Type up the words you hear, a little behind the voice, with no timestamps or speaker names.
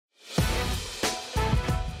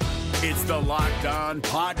It's the Locked On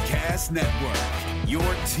Podcast Network, your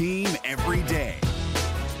team every day.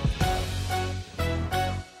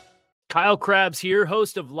 Kyle Krabs here,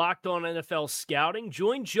 host of Locked On NFL Scouting.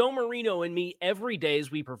 Join Joe Marino and me every day as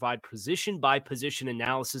we provide position-by-position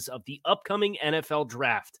analysis of the upcoming NFL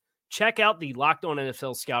Draft. Check out the Locked On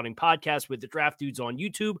NFL Scouting podcast with the Draft Dudes on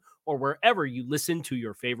YouTube or wherever you listen to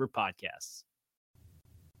your favorite podcasts.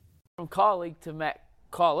 From colleague to Matt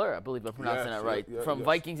Caller, I believe I'm pronouncing that right, from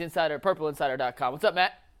Vikings Insider, PurpleInsider.com. What's up,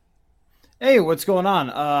 Matt? Hey, what's going on?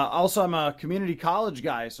 Also, I'm a community college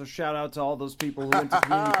guy, so shout out to all those people who went to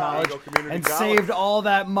community college saved all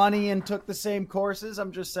that money and took the same courses.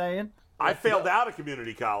 I'm just saying. I failed out of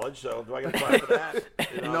community college, so do I get a credit for that?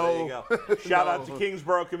 There you go. Shout out to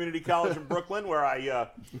Kingsborough Community College in Brooklyn, where I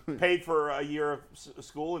paid for a year of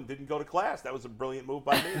school and didn't go to class. That was a brilliant move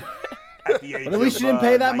by me. At the age at least you didn't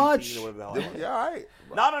pay that much. Yeah, all right.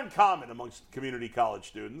 Not uncommon amongst community college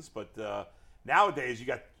students, but nowadays you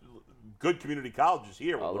got good community colleges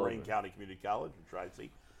here with Lorraine County Community College and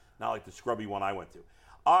Tri-C, not like the scrubby one I went to.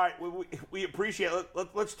 All right, we appreciate it.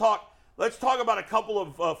 Let's talk about a couple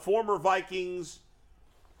of former Vikings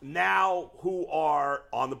now who are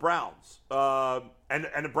on the Browns, and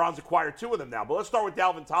the Browns acquired two of them now. But let's start with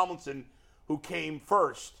Dalvin Tomlinson, who came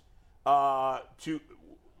first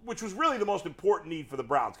which was really the most important need for the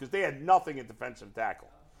Browns because they had nothing at defensive tackle.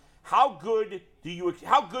 How good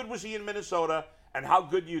was he in Minnesota, and how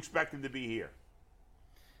good do you expect him to be here?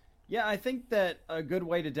 Yeah, I think that a good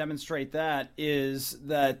way to demonstrate that is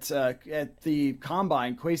that at the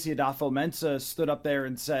Combine, Kwesi Adofo-Mensah stood up there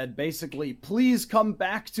and said, basically, please come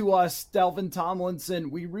back to us, Dalvin Tomlinson.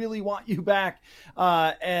 We really want you back.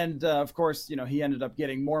 Of course, he ended up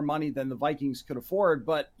getting more money than the Vikings could afford.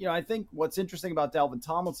 But, I think what's interesting about Dalvin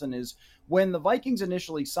Tomlinson is when the Vikings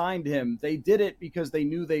initially signed him, they did it because they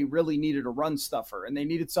knew they really needed a run stuffer, and they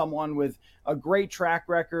needed someone with a great track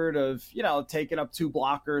record of, taking up two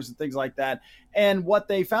blockers and things like that. And what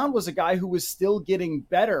they found was a guy who was still getting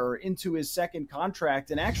better into his second contract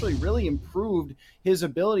and actually really improved his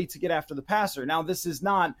ability to get after the passer. Now, this is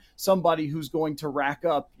not somebody who's going to rack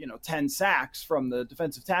up, 10 sacks from the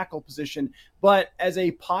defensive tackle position, but as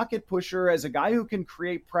a pocket pusher, as a guy who can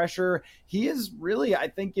create pressure, he is really, I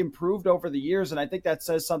think, improved over the years, and I think that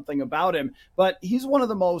says something about him. But he's one of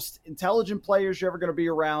the most intelligent players you're ever going to be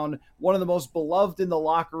around, one of the most beloved in the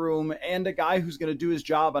locker room, and a guy who's going to do his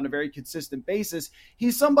job on a very consistent basis.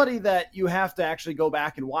 He's somebody that you have to actually go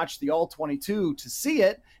back and watch the All-22 to see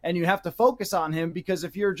it, and you have to focus on him, because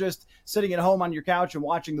if you're just sitting at home on your couch and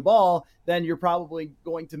watching the ball, then you're probably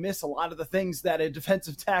going to miss a lot of the things that a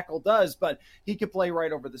defensive tackle does. But he could play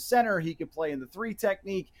right over the center. He could play in the three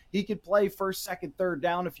technique. He could play first, second, third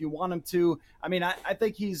down if you want him to. I mean, I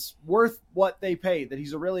think he's worth what they paid, that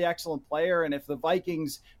he's a really excellent player. And if the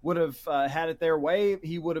Vikings would have had it their way,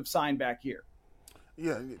 he would have signed back here.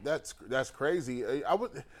 Yeah, that's crazy.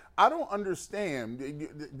 I don't understand.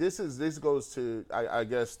 This goes to I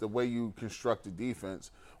guess the way you construct the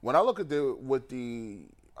defense. When I look at what the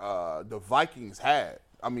Vikings had,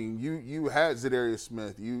 I mean, you had Zadarius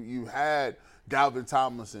Smith, you had Dalvin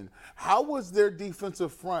Tomlinson. How was their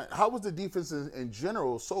defensive front? How was the defense in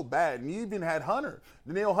general so bad? And you even had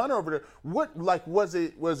Danielle Hunter over there. What, like, was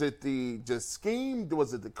it the just scheme?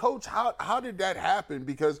 Was it the coach? How did that happen?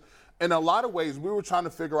 Because in a lot of ways, we were trying to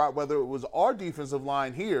figure out whether it was our defensive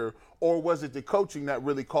line here or was it the coaching that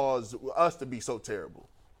really caused us to be so terrible.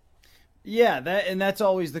 Yeah, that's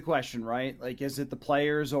always the question, right? Like, is it the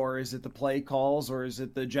players, or is it the play calls, or is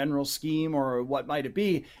it the general scheme, or what might it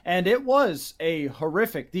be? And it was a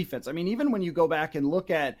horrific defense. I mean, even when you go back and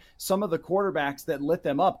look at some of the quarterbacks that lit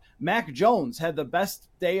them up, Mac Jones had the best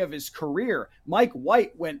day of his career. Mike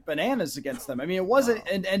White went bananas against them. I mean, it wasn't,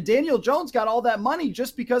 and Daniel Jones got all that money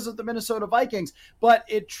just because of the Minnesota Vikings, but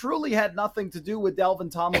it truly had nothing to do with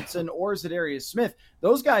Dalvin Tomlinson or Zadarius Smith.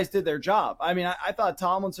 Those guys did their job. I mean, I thought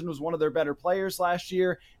Tomlinson was one of their better players last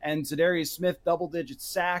year, and Zadarius Smith, double-digit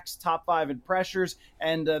sacks, top 5 in pressures,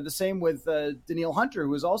 and the same with Danielle Hunter, who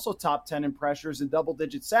was also top 10 in pressures and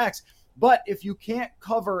double-digit sacks. But if you can't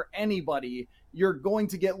cover anybody, you're going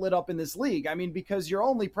to get lit up in this league. I mean, because you're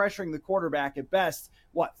only pressuring the quarterback at best,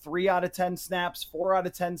 3 out of 10 snaps, 4 out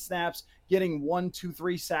of 10 snaps, getting 1, 2,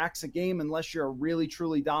 3 sacks a game unless you're a really,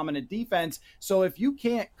 truly dominant defense. So if you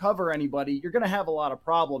can't cover anybody, you're going to have a lot of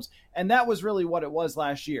problems. And that was really what it was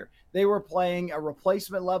last year. They were playing a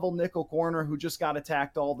replacement level nickel corner who just got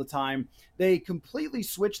attacked all the time. They completely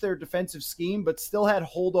switched their defensive scheme, but still had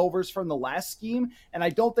holdovers from the last scheme. And I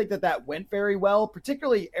don't think that went very well,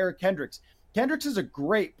 particularly Eric Kendricks. Kendricks is a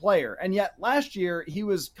great player, and yet last year he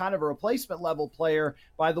was kind of a replacement level player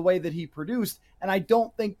by the way that he produced, and I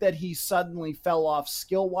don't think that he suddenly fell off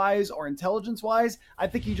skill-wise or intelligence-wise. I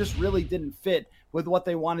think he just really didn't fit with what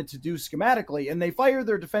they wanted to do schematically, and they fired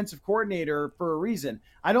their defensive coordinator for a reason.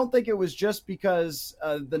 I don't think it was just because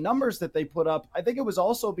the numbers that they put up. I think it was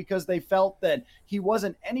also because they felt that he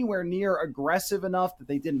wasn't anywhere near aggressive enough, that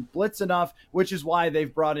they didn't blitz enough, which is why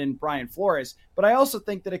they've brought in Brian Flores. But I also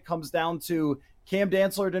think that it comes down to Cam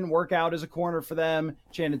Dantzler didn't work out as a corner for them.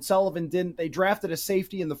 Chandon Sullivan didn't. They drafted a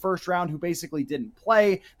safety in the first round who basically didn't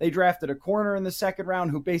play. They drafted a corner in the second round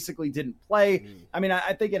who basically didn't play. I mean,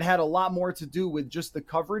 I think it had a lot more to do with just the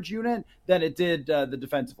coverage unit than it did the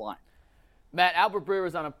defensive line. Matt, Albert Breer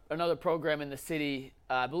was on another program in the city,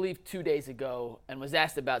 I believe 2 days ago, and was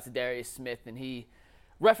asked about Zadarius Smith, and he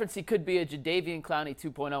referenced he could be a Jadeveon Clowney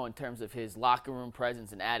 2.0 in terms of his locker room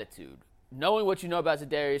presence and attitude. Knowing what you know about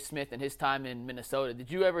Zadarius Smith and his time in Minnesota,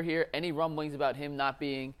 did you ever hear any rumblings about him not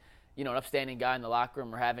being, an upstanding guy in the locker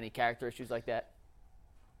room or have any character issues like that?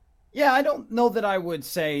 Yeah, I don't know that I would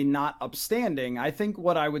say not upstanding. I think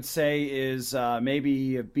what I would say is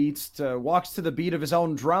maybe walks to the beat of his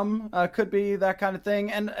own drum, could be that kind of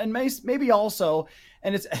thing. And maybe also,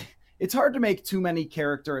 and it's hard to make too many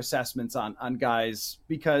character assessments on guys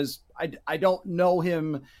because I don't know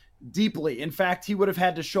him deeply. In fact, he would have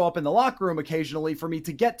had to show up in the locker room occasionally for me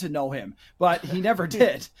to get to know him, but he never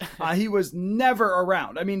did. He was never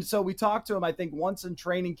around. I mean, so we talked to him, I think, once in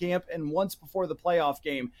training camp and once before the playoff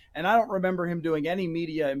game, and I don't remember him doing any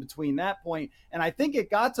media in between that point. And I think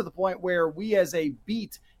it got to the point where we as a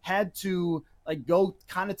beat had to go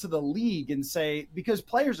kind of to the league and say, because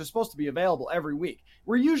players are supposed to be available every week.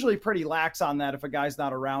 We're usually pretty lax on that if a guy's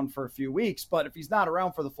not around for a few weeks, but if he's not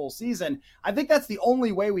around for the full season, I think that's the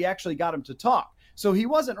only way we actually got him to talk. So he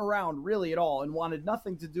wasn't around really at all and wanted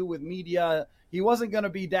nothing to do with media. He wasn't going to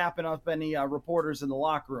be dapping up any reporters in the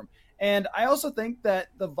locker room. And I also think that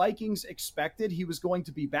the Vikings expected he was going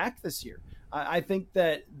to be back this year. I think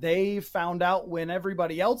that they found out when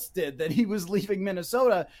everybody else did that he was leaving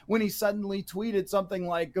Minnesota when he suddenly tweeted something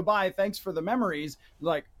like, "Goodbye, thanks for the memories."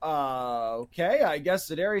 Like, okay, I guess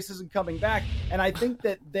Zadarius isn't coming back. And I think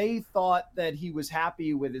that they thought that he was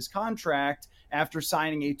happy with his contract after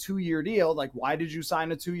signing a 2-year deal. Like, why did you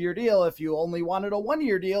sign a 2-year deal if you only wanted a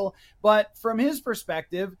 1-year deal? But from his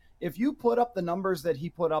perspective, if you put up the numbers that he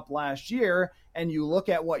put up last year and you look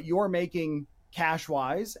at what you're making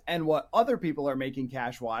cash-wise and what other people are making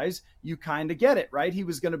cash-wise, you kind of get it, right? He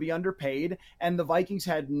was going to be underpaid, and the Vikings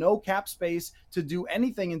had no cap space to do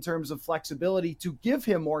anything in terms of flexibility to give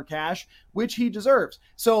him more cash, which he deserves.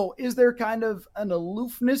 So is there kind of an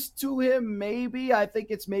aloofness to him? Maybe. I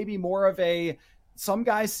think it's maybe more of some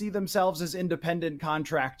guys see themselves as independent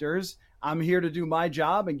contractors. I'm here to do my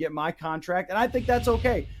job and get my contract, and I think that's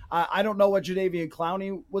okay. I don't know what Jadeveon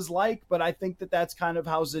Clowney was like, but I think that that's kind of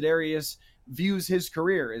how Zadarius views his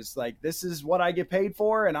career, is like, this is what I get paid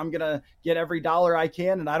for, and I'm going to get every dollar I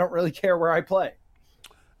can, and I don't really care where I play.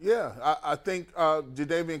 Yeah, I think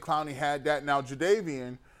Jadeveon Clowney had that. Now,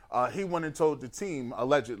 Jadeveon, he went and told the team,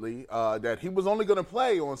 allegedly, that he was only going to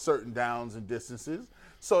play on certain downs and distances.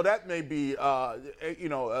 So that may be,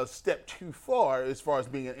 a step too far as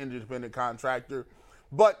being an independent contractor.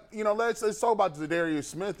 But, let's talk about Zadarius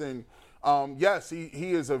Smith. And, yes,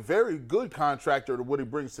 he is a very good contractor to what he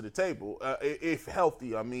brings to the table, if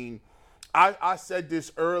healthy. I mean, I said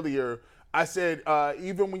this earlier. I said,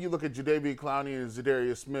 even when you look at Jadeveon Clowney and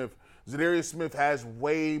Zadarius Smith has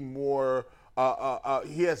way more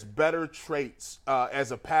he has better traits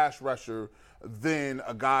as a pass rusher than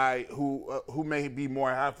a guy who may be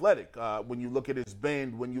more athletic. When you look at his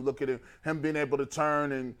bend, when you look at him being able to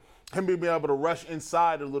turn and him being able to rush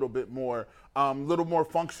inside a little bit more, little more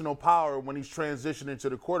functional power when he's transitioning to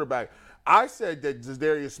the quarterback. I said that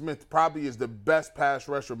Zadarius Smith probably is the best pass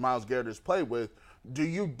rusher Myles Garrett has played with. Do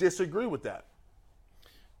you disagree with that?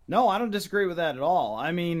 No, I don't disagree with that at all.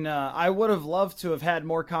 I mean, I would have loved to have had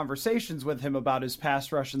more conversations with him about his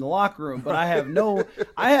pass rush in the locker room, but I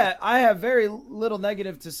have very little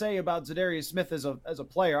negative to say about Zadarius Smith as a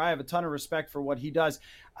player. I have a ton of respect for what he does.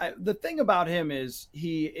 The thing about him is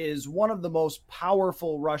he is one of the most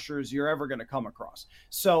powerful rushers you're ever going to come across.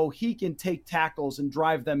 So he can take tackles and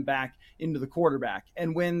drive them back into the quarterback.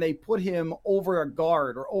 And when they put him over a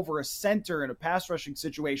guard or over a center in a pass rushing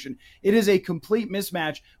situation, it is a complete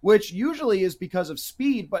mismatch, which usually is because of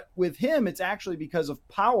speed. But with him, it's actually because of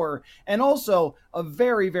power and also a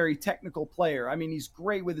very, very technical player. I mean, he's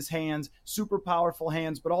great with his hands, super powerful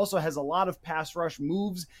hands, but also has a lot of pass rush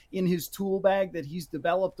moves in his tool bag that he's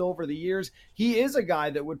developed over the years. He is a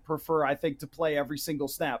guy that would prefer, I think, to play every single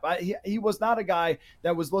snap. He was not a guy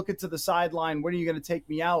that was looking to the sideline, when are you going to take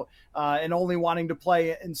me out, and only wanting to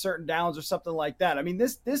play in certain downs or something like that. I mean,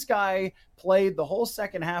 this guy played the whole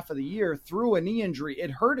second half of the year through a knee injury. It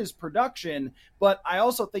hurt his production, but I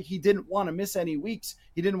also think he didn't want to miss any weeks.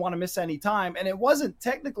 He didn't want to miss any time, and it wasn't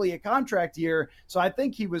technically a contract year, so I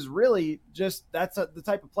think he was really just, the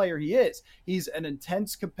type of player he is. He's an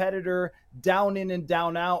intense competitor, down in and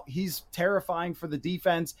down out. He's terrifying for the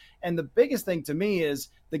defense, and the biggest thing to me is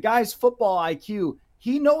the guy's football IQ.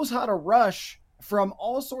 He knows how to rush from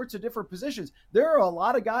all sorts of different positions. There are a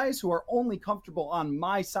lot of guys who are only comfortable on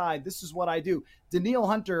my side. This is what I do. Danielle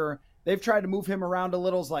Hunter, they've tried to move him around a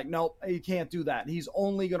little. It's like, nope, you can't do that. He's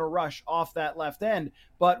only going to rush off that left end.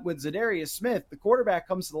 But with Zadarius Smith, the quarterback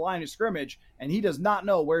comes to the line of scrimmage, and he does not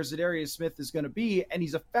know where Zadarius Smith is going to be, and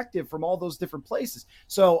he's effective from all those different places.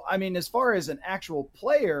 So, I mean, as far as an actual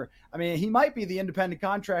player, I mean, he might be the independent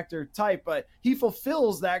contractor type, but he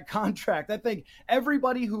fulfills that contract. I think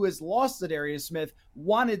everybody who has lost Zadarius Smith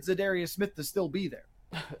wanted Zadarius Smith to still be there.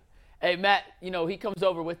 Hey, Matt, he comes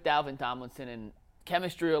over with Dalvin Tomlinson, and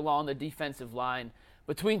chemistry along the defensive line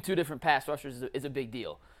between two different pass rushers is a big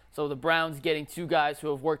deal. So the Browns getting two guys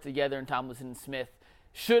who have worked together in Tomlinson and Smith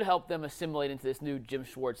should help them assimilate into this new Jim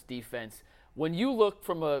Schwartz defense. When you look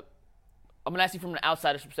I'm going to ask you from an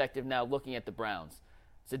outsider's perspective now, looking at the Browns.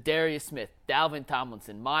 Zadarius Smith, Dalvin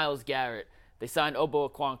Tomlinson, Myles Garrett. They signed Obo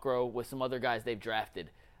Okwankwo with some other guys they've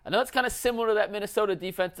drafted. I know it's kind of similar to that Minnesota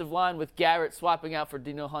defensive line with Garrett swapping out for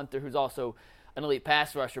Danielle Hunter, who's also an elite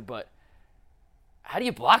pass rusher, but how do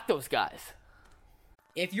you block those guys?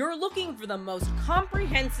 If you're looking for the most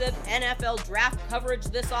comprehensive NFL draft coverage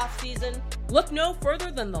this offseason, look no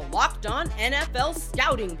further than the Locked On NFL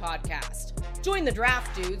Scouting Podcast. Join the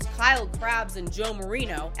draft dudes, Kyle Krabs and Joe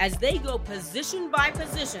Marino, as they go position by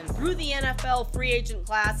position through the NFL free agent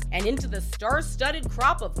class and into the star-studded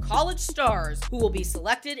crop of college stars who will be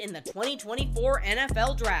selected in the 2024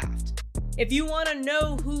 NFL Draft. If you want to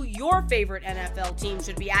know who your favorite NFL team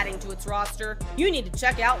should be adding to its roster, you need to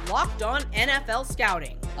check out Locked On NFL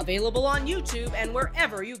Scouting, available on YouTube and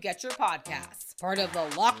wherever you get your podcasts. Part of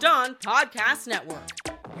the Locked On Podcast Network,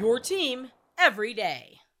 your team every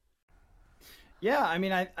day. Yeah, I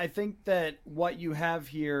mean, I think that what you have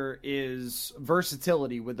here is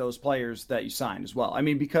versatility with those players that you signed as well. I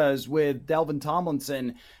mean, because with Dalvin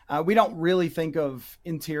Tomlinson, we don't really think of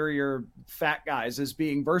interior fat guys as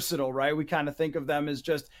being versatile, right? We kind of think of them as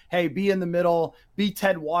just, hey, be in the middle, be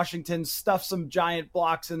Ted Washington, stuff some giant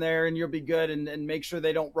blocks in there and you'll be good, and make sure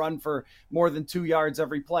they don't run for more than 2 yards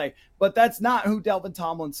every play. But that's not who Dalvin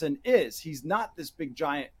Tomlinson is. He's not this big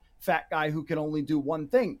giant fat guy who can only do one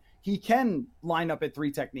thing. He can line up at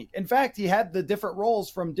three technique. In fact, he had the different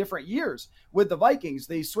roles from different years with the Vikings.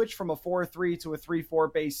 They switched from a 4-3 to a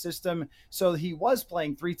 3-4 base system. So he was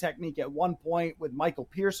playing three technique at one point with Michael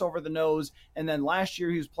Pierce over the nose. And then last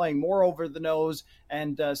year he was playing more over the nose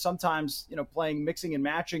and sometimes, playing mixing and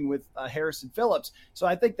matching with Harrison Phillips. So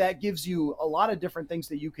I think that gives you a lot of different things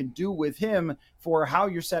that you can do with him for how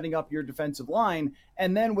you're setting up your defensive line.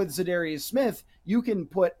 And then with Zadarius Smith, you can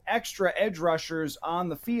put extra edge rushers on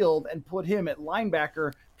the field and put him at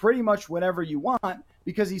linebacker pretty much whenever you want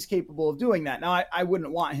because he's capable of doing that. Now, I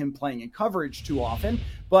wouldn't want him playing in coverage too often,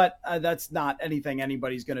 but that's not anything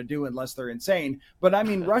anybody's going to do unless they're insane. But I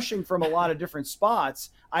mean, rushing from a lot of different spots,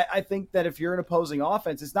 I think that if you're an opposing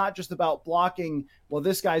offense, it's not just about blocking, well,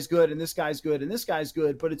 this guy's good and this guy's good and this guy's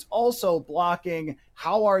good, but it's also blocking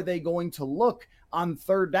how are they going to look on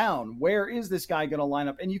third down? Where is this guy going to line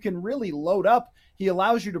up? And you can really load up. He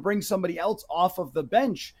allows you to bring somebody else off of the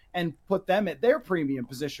bench and put them at their premium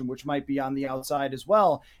position, which might be on the outside as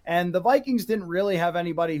well. And the Vikings didn't really have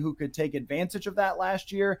anybody who could take advantage of that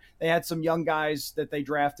last year. They had some young guys that they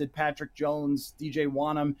drafted, Patrick Jones, DJ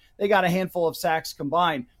Wanham. They got a handful of sacks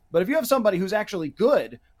combined. But if you have somebody who's actually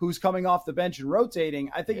good, who's coming off the bench and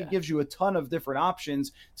rotating, I think it gives you a ton of different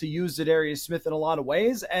options to use Zadarius Smith in a lot of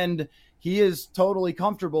ways. And he is totally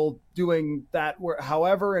comfortable doing that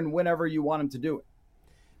however and whenever you want him to do it.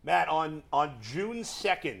 Matt, on June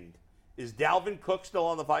 2nd, is Dalvin Cook still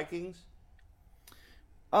on the Vikings?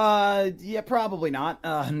 Yeah, probably not.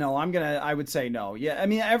 No, I would say no. Yeah, I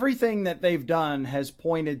mean, everything that they've done has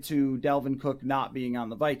pointed to Dalvin Cook not being on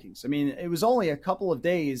the Vikings. I mean, it was only a couple of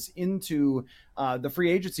days into the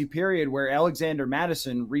free agency period where Alexander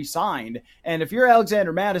Mattison re-signed. And if you're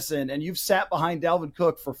Alexander Mattison and you've sat behind Dalvin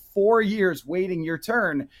Cook for 4 years waiting your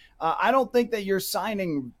turn, I don't think that you're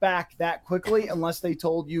signing back that quickly unless they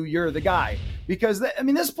told you you're the guy. Because,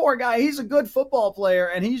 this poor guy, he's a good football player,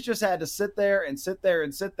 and he's just had to sit there and sit there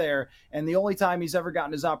and sit there. And the only time he's ever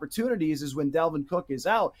gotten his opportunities is when Dalvin Cook is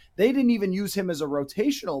out. They didn't even use him as a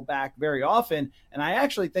rotational back very often. And I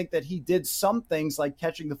actually think that he did some things like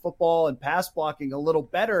catching the football and pass blocking a little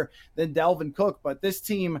better than Dalvin Cook. But this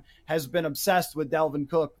team has been obsessed with Dalvin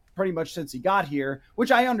Cook pretty much since he got here,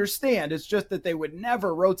 which I understand. It's just that they would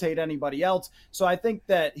never rotate anybody else. So I think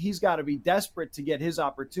that he's got to be desperate to get his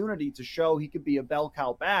opportunity to show he could be a bell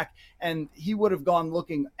cow back. And he would have gone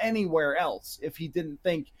looking anywhere else if he didn't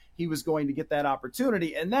think he was going to get that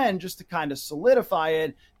opportunity. And then just to kind of solidify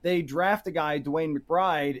it, they draft a guy, Dwayne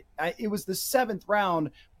McBride. It was the 7th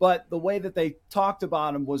round, but the way that they talked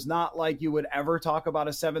about him was not like you would ever talk about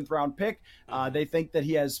a 7th round pick. They think that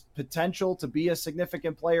he has potential to be a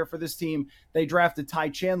significant player for this team. They drafted Ty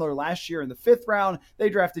Chandler last year in the 5th round. They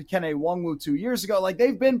drafted Kene Nwangwu 2 years ago. Like,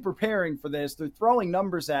 they've been preparing for this. They're throwing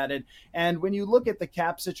numbers at it. And when you look at the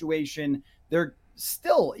cap situation, they're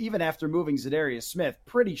still, even after moving Zadarius Smith,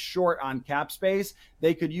 pretty short on cap space.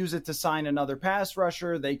 They could use it to sign another pass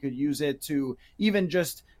rusher. They could use it to even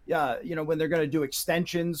just, when they're going to do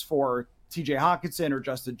extensions for TJ Hawkinson or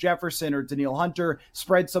Justin Jefferson or Daniil Hunter,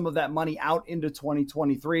 spread some of that money out into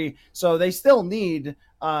 2023. So they still need,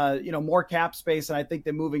 more cap space. And I think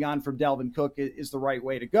that moving on from Dalvin Cook is the right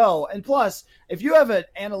way to go. And plus, if you have an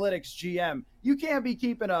analytics GM, you can't be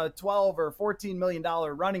keeping a $12 or $14 million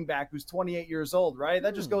running back who's 28 years old, right?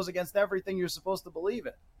 That just goes against everything you're supposed to believe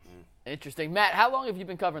in. Interesting. Matt, how long have you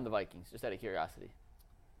been covering the Vikings, just out of curiosity?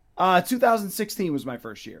 2016 was my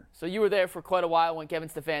first year. So you were there for quite a while when Kevin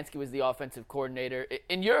Stefanski was the offensive coordinator.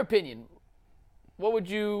 In your opinion,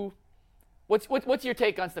 what's your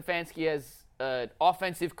take on Stefanski as an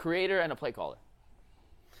offensive creator and a play caller?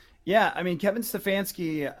 Yeah, Kevin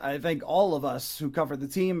Stefanski, I think all of us who covered the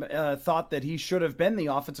team thought that he should have been the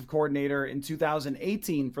offensive coordinator in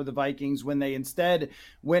 2018 for the Vikings when they instead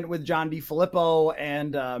went with John DeFilippo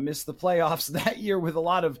and missed the playoffs that year with a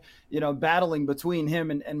lot of, battling between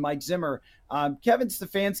him and Mike Zimmer. Kevin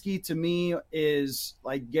Stefanski to me is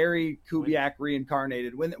like Gary Kubiak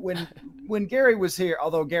reincarnated. When Gary was here,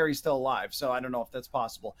 although Gary's still alive, so I don't know if that's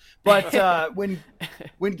possible. But when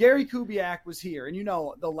Gary Kubiak was here, and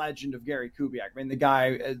the legend of Gary Kubiak, the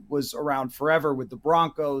guy was around forever with the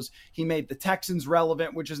Broncos. He made the Texans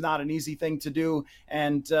relevant, which is not an easy thing to do,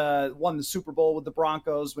 and won the Super Bowl with the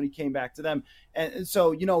Broncos when he came back to them. And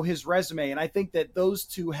so, his resume, and I think that those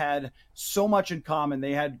two had so much in common.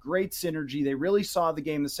 They had great synergy. They really saw the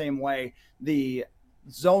game the same way. The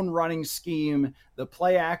zone running scheme, the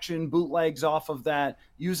play action bootlegs off of that,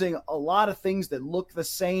 using a lot of things that look the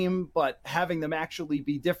same, but having them actually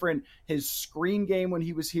be different. His screen game when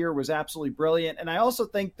he was here was absolutely brilliant. And I also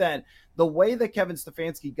think that the way that Kevin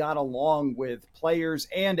Stefanski got along with players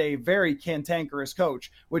and a very cantankerous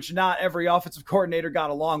coach, which not every offensive coordinator got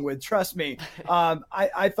along with, trust me,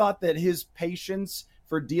 I thought that his patience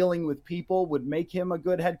for dealing with people would make him a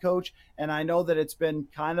good head coach. And I know that it's been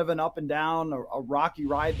kind of an up and down, a rocky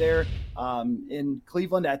ride there in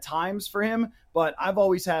Cleveland at times for him. But I've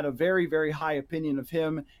always had a very, very high opinion of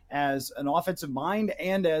him as an offensive mind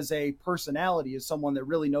and as a personality, as someone that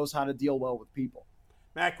really knows how to deal well with people.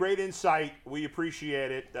 Matt, great insight. We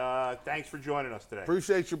appreciate it. Thanks for joining us today.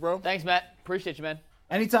 Appreciate you, bro. Thanks, Matt. Appreciate you, man.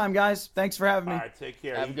 Anytime, guys. Thanks for having me. All right, take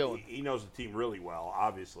care. Have a good one. He knows the team really well,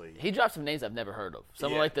 obviously. He dropped some names I've never heard of.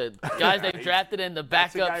 Some of like the guys they've drafted in the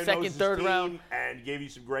backup, second, third round. And gave you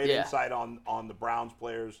some great insight on the Browns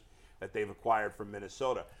players that they've acquired from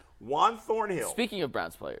Minnesota. Juan Thornhill. Speaking of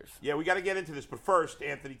Browns players. Yeah, we got to get into this. But first,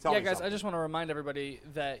 Anthony, tell me Yeah, guys, something. I just want to remind everybody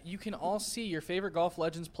that you can all see your favorite golf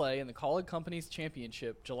legends play in the College Companies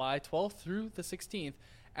Championship, July 12th through the 16th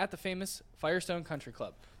at the famous Firestone Country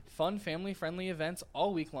Club. Fun, family-friendly events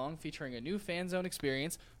all week long featuring a new fan zone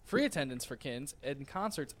experience, free attendance for kids, and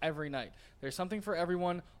concerts every night. There's something for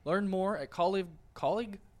everyone. Learn more at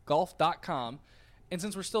colleaguegolf.com. And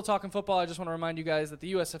since we're still talking football, I just want to remind you guys that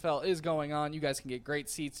the USFL is going on. You guys can get great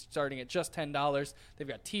seats starting at just $10. They've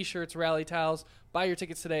got T-shirts, rally towels. Buy your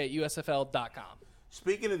tickets today at USFL.com.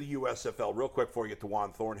 Speaking of the USFL, real quick before we get to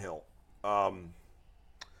Juan Thornhill,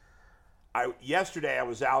 yesterday I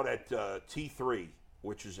was out at T3,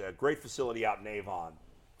 which is a great facility out in Avon.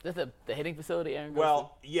 Is that the hitting facility, Aaron?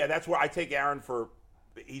 Well, yeah, that's where I take Aaron for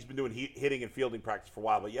he's been doing hitting and fielding practice for a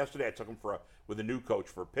while. But yesterday I took him with a new coach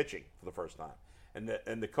for pitching for the first time, and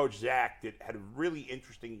the coach Zach had a really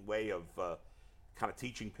interesting way of kind of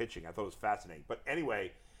teaching pitching. I thought it was fascinating. But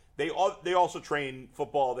anyway, they also train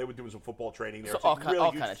football. They were doing some football training there. So it's all a really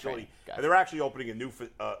kind huge of facility. training. And they're actually opening a new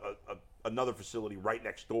another facility right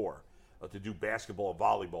next door to do basketball and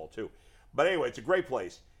volleyball too. But anyway, it's a great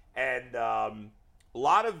place. And a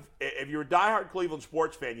lot of, if you're a diehard Cleveland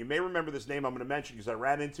sports fan, you may remember this name I'm going to mention because I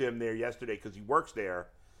ran into him there yesterday because he works there.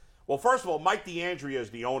 Well, first of all, Mike D'Andrea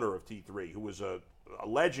is the owner of T3, who was a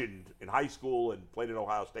legend in high school and played at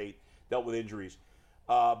Ohio State, dealt with injuries.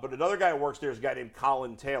 But another guy who works there is a guy named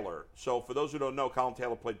Colin Taylor. So for those who don't know, Colin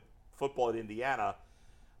Taylor played football at Indiana.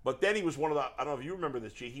 But then he was one of the, I don't know if you remember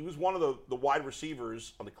this, G, he was one of the wide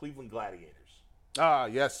receivers on the Cleveland Gladiators.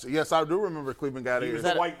 Yes, I do remember Cleveland Gladiators. He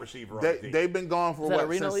was a white receiver on the team. They've been gone for what,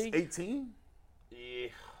 Arena since League? 18? Yeah,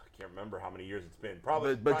 I can't remember how many years it's been.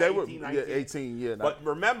 Probably, But probably they were 18, 19. 18, yeah. But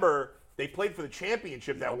remember, they played for the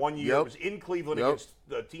championship that one year. Yep. It was in Cleveland Yep. against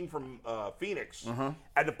the team from Phoenix. And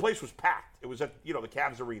the place was packed. It was at, the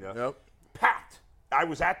Cavs Arena. Yep. Packed. I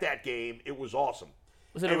was at that game. It was awesome.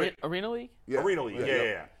 Was it Anyway, Arena League? Yeah. Arena League,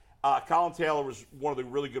 yeah. Colin Taylor was one of the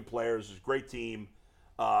really good players. It was a great team.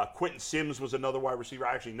 Quentin Sims was another wide receiver.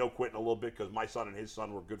 I actually know Quentin a little bit because my son and his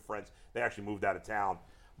son were good friends. They actually moved out of town.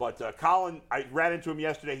 But Colin, I ran into him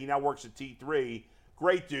yesterday. He now works at T3.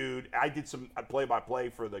 Great dude. I did some play-by-play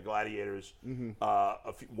for the Gladiators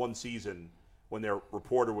one season when their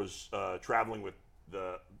reporter was traveling with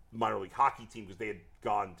the minor league hockey team because they had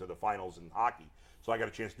gone to the finals in hockey. So I got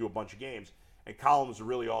a chance to do a bunch of games. And Colin was a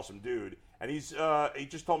really awesome dude. And he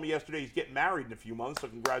just told me yesterday he's getting married in a few months. So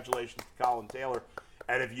congratulations to Colin Taylor.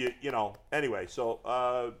 And if anyway, so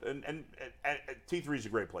and T3 is a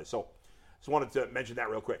great place. So just wanted to mention that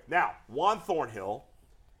real quick. Now, Juan Thornhill.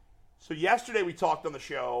 So yesterday we talked on the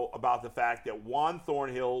show about the fact that Juan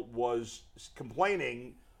Thornhill was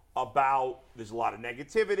complaining about there's a lot of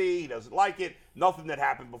negativity. He doesn't like it. Nothing that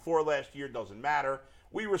happened before last year doesn't matter.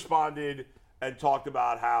 We responded and talked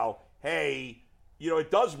about how, hey,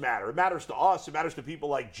 it does matter. It matters to us. It matters to people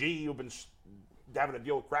like G who've been having to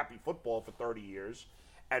deal with crappy football for 30 years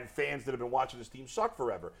and fans that have been watching this team suck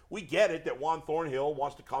forever. We get it that Juan Thornhill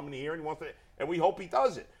wants to come in here and we hope he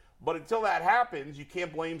does it. But until that happens, you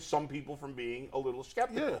can't blame some people from being a little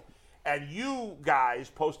skeptical. Yeah. And you guys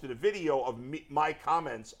posted a video of my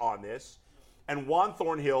comments on this, and Juan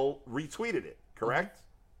Thornhill retweeted it, correct?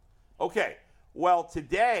 Mm-hmm. Okay. Well,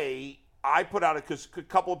 today I put out because a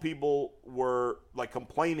couple of people were like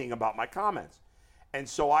complaining about my comments. And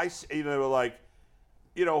so they were like,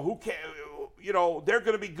 who can, they're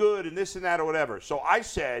going to be good and this and that or whatever. So I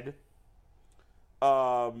said,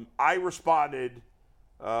 I responded,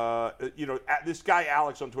 this guy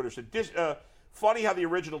Alex on Twitter said, funny how the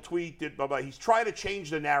original tweet did, blah, blah. He's trying to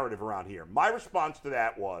change the narrative around here. My response to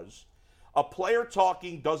that was, a player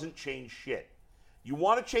talking doesn't change shit. You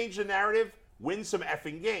want to change the narrative? Win some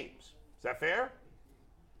effing games. Is that fair?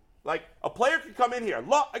 Like, a player could come in here.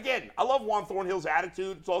 Again, I love Juan Thornhill's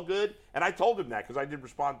attitude. It's all good. And I told him that because I did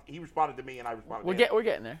respond. He responded to me and I responded to him. We're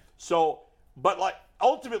getting there. So, but like,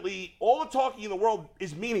 ultimately, all the talking in the world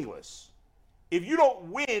is meaningless. If you don't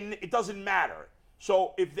win, it doesn't matter.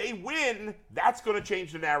 So if they win, that's going to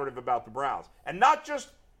change the narrative about the Browns. And not just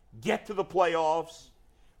get to the playoffs,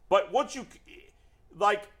 but once you,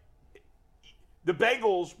 like, the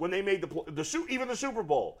Bengals, when they made even the Super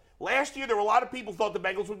Bowl, last year there were a lot of people who thought the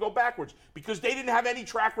Bengals would go backwards because they didn't have any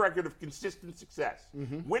track record of consistent success.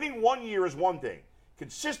 Mm-hmm. Winning one year is one thing.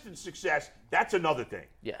 Consistent success, that's another thing.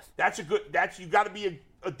 Yes. You got to be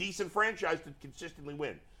a decent franchise to consistently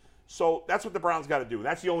win. So that's what the Browns got to do. And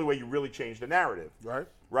that's the only way you really change the narrative.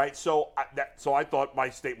 Right? So I thought my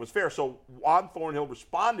statement was fair. So Juan Thornhill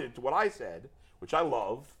responded to what I said, which I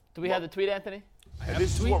love. Do we have the tweet, Anthony? And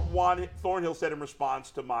this is what Juan Thornhill said in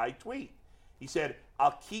response to my tweet. He said,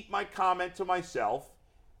 I'll keep my comment to myself,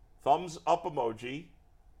 thumbs up emoji,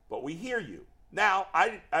 but we hear you. Now,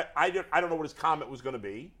 I don't know what his comment was going to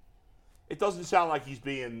be. It doesn't sound like he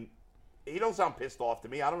don't sound pissed off to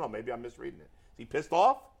me. I don't know. Maybe I'm misreading it. Is he pissed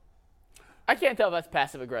off? I can't tell if that's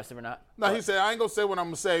passive aggressive or not. No, he said, I ain't gonna say what I'm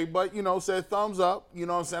gonna say, but said thumbs up. You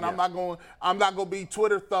know what I'm saying? Yeah. I'm not gonna be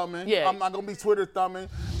Twitter thumbing. Yeah. I'm not gonna be Twitter thumbing.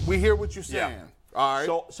 We hear what you're saying. Yeah. All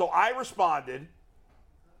right. So I responded.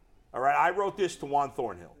 All right, I wrote this to Juan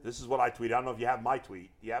Thornhill. This is what I tweeted. I don't know if you have my tweet.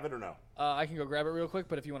 You have it or no? I can go grab it real quick,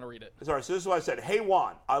 but if you want to read it. Sorry, so this is what I said. Hey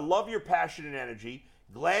Juan, I love your passion and energy.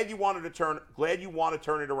 Glad you want to turn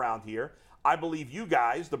it around here. I believe you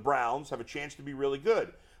guys, the Browns, have a chance to be really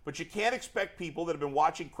good. But you can't expect people that have been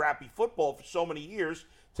watching crappy football for so many years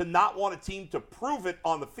to not want a team to prove it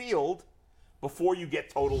on the field before you get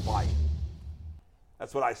total buy-in.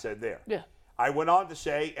 That's what I said there. Yeah. I went on to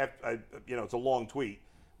say, it's a long tweet.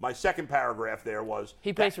 My second paragraph there was...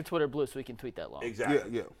 He pays for Twitter Blue, so he can tweet that long.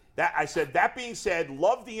 Exactly. Yeah. I said, that being said,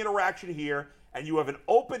 love the interaction here, and you have an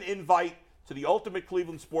open invite to the Ultimate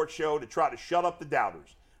Cleveland Sports Show to try to shut up the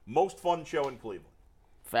doubters. Most fun show in Cleveland.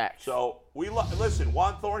 Facts. So, listen,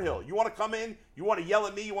 Juan Thornhill, you want to come in? You want to yell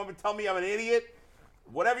at me? You want me to tell me I'm an idiot?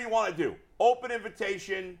 Whatever you want to do. Open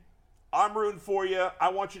invitation. I'm rooting for you. I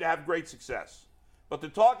want you to have great success. But the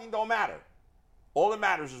talking don't matter. All that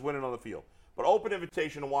matters is winning on the field. But open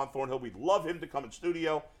invitation to Juan Thornhill. We'd love him to come in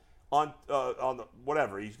studio on the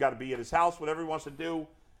whatever. He's got to be at his house, whatever he wants to do.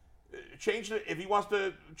 If he wants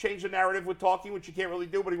to change the narrative with talking, which you can't really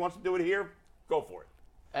do, but he wants to do it here, go for it.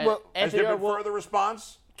 And Well, Has there been further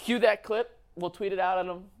response? Cue that clip. We'll tweet it out at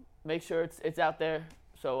him. Make sure it's out there.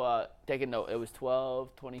 So take a note. It was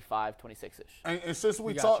 12, 25, 26-ish. And since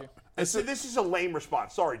we got talk, you. And so this is a lame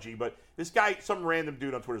response. Sorry, G, but this guy, some random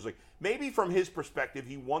dude on Twitter is like, maybe from his perspective,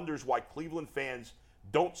 he wonders why Cleveland fans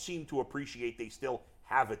don't seem to appreciate they still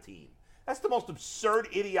have a team. That's the most absurd,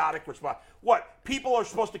 idiotic response. What? People are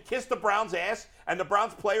supposed to kiss the Browns' ass and the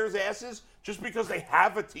Browns players' asses just because they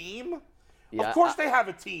have a team? Yeah, of course they have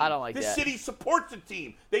a team. I don't like this that. This city supports the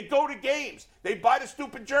team. They go to games. They buy the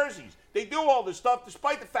stupid jerseys. They do all this stuff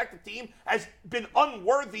despite the fact the team has been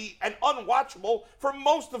unworthy and unwatchable for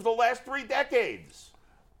most of the last 3 decades.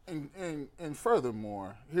 And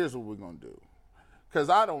furthermore, here's what we're going to do. Because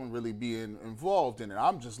I don't really be involved in it.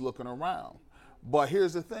 I'm just looking around. But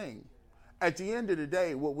here's the thing. At the end of the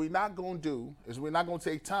day, what we're not going to do is we're not going to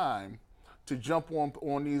take time to jump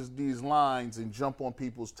on these lines and jump on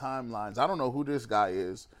people's timelines. I don't know who this guy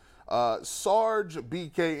is. Sarge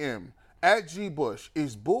BKM. At G. Bush,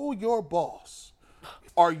 is Bull your boss?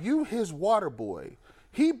 Are you his water boy?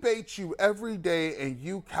 He baits you every day and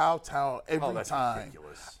you kowtow every that's time.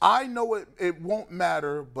 ridiculous. I know it won't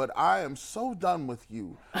matter, but I am so done with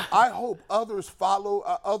you. I hope others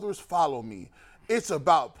follow me. It's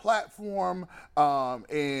about platform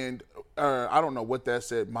and I don't know what that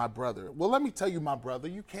said, my brother. Well, let me tell you, my brother,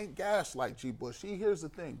 you can't gaslight G. Bush. See, here's the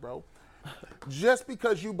thing, bro. Just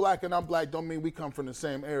because you black and I'm black don't mean we come from the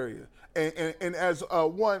same area. And as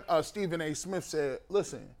Stephen A. Smith said,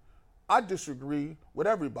 listen, I disagree with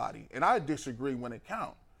everybody, and I disagree when it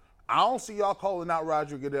counts. I don't see y'all calling out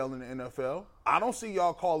Roger Goodell in the NFL. I don't see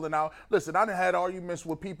y'all calling out. Listen, I done had arguments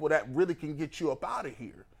with people that really can get you up out of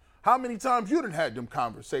here. How many times you done had them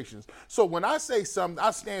conversations? So when I say something,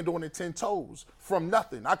 I stand on it 10 toes from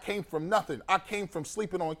nothing. I came from nothing. I came from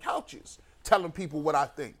sleeping on couches, telling people what I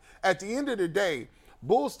think. At the end of the day,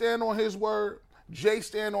 Bull stand on his word. Jay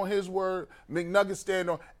stand on his word. McNuggets stand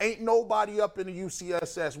on. Ain't nobody up in the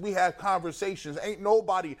UCSS. We have conversations. Ain't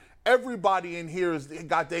nobody. Everybody in here has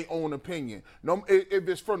got their own opinion. No, if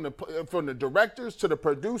it's from the directors to the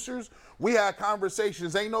producers, we have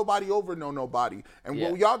conversations. Ain't nobody over nobody. And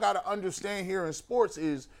what y'all got to understand here in sports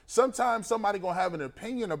is sometimes somebody gonna have an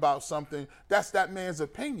opinion about something. That's that man's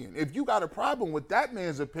opinion. If you got a problem with that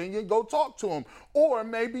man's opinion, go talk to him. Or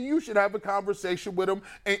maybe you should have a conversation with him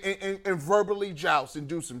and verbally joust and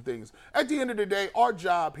do some things. At the end of the day, our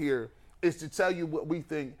job here is to tell you what we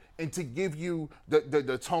think and to give you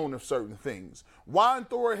the tone of certain things. Juan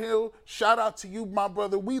Thornhill, shout out to you, my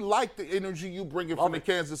brother. We like the energy you bring in from the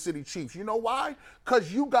Kansas City Chiefs. You know why?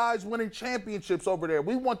 Because you guys winning championships over there.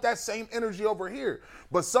 We want that same energy over here.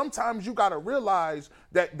 But sometimes you got to realize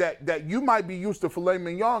that you might be used to filet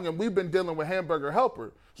mignon and we've been dealing with hamburger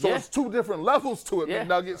helper. So it's 2 different levels to it,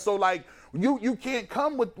 McNugget. So, like, you can't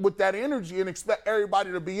come with that energy and expect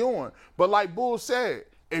everybody to be on. But like Bull said,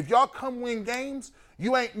 if y'all come win games,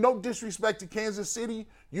 you ain't no disrespect to Kansas City.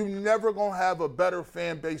 You never gonna have a better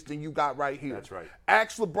fan base than you got right here. That's right.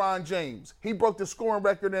 Ask LeBron James. He broke the scoring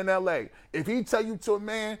record in LA. If he tell you to a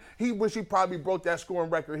man, he wish he probably broke that scoring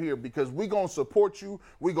record here because we gonna support you.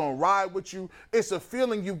 We gonna ride with you. It's a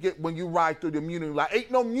feeling you get when you ride through the Muni lot.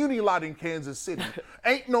 Ain't no Muni lot in Kansas City.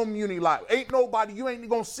 Ain't no Muni lot. Ain't nobody. You ain't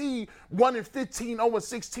gonna see 1-15,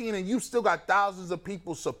 0-16, and you still got thousands of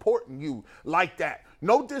people supporting you like that.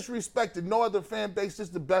 No disrespect to no other fan base. This is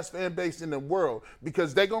the best fan base in the world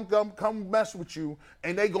because they going to come mess with you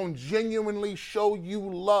and they going to genuinely show you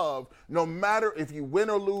love no matter if you win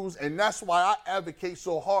or lose. And that's why I advocate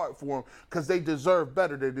so hard for them because they deserve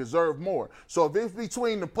better. They deserve more. So if it's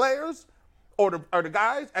between the players or the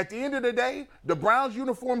guys, at the end of the day, the Browns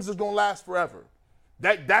uniforms is going to last forever.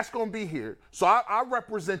 That's going to be here. So I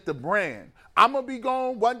represent the brand. I'm going to be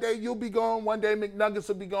gone. One day you'll be gone. One day McNuggets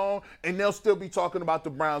will be gone. And they'll still be talking about the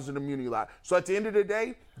Browns in the Muni lot. So at the end of the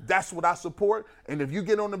day, that's what I support. And if you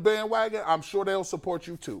get on the bandwagon, I'm sure they'll support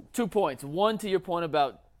you too. 2 points. One, to your point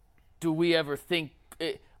about do we ever think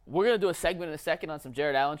we're going to do a segment in a second on some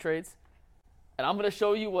Jarrett Allen trades. And I'm going to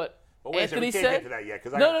show you what Anthony we said. can't get to that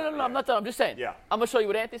yet, No, I'm not done. I'm just saying. Yeah. I'm going to show you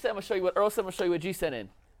what Anthony said. I'm going to show you what Earl said. I'm going to show you what G sent in.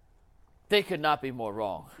 They could not be more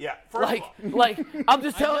wrong. Yeah. I'm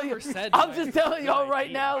just telling you. I'm just telling y'all right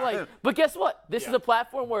idea. now. But guess what? This is a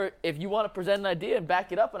platform where if you want to present an idea and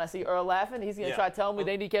back it up, and I see Earl laughing, he's going to try telling me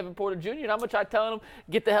they need Kevin Porter Jr., and I'm going to try telling him,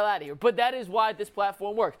 get the hell out of here. But that is why this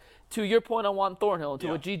platform works. To your point on Juan Thornhill and to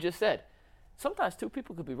what G just said, sometimes two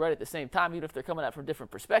people could be right at the same time, even if they're coming at it from different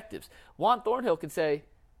perspectives. Juan Thornhill could say,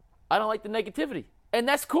 I don't like the negativity, and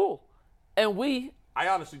that's cool. And I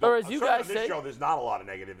honestly don't. Or as you guys on this say, show, there's not a lot of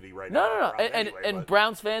negativity right now. No. And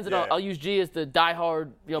Browns fans, and I'll use G as the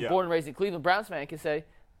diehard, born and raised in Cleveland Browns fan, can say,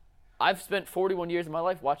 I've spent 41 years of my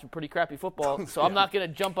life watching pretty crappy football, so I'm not going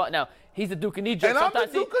to jump on. Now, he's a Duke knee jerk.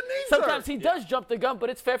 Sometimes he does jump the gun, but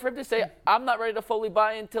it's fair for him to say, I'm not ready to fully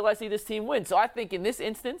buy in until I see this team win. So I think in this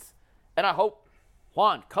instance, and I hope,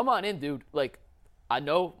 Juan, come on in, dude. I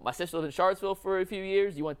know my sister lived in Charlottesville for a few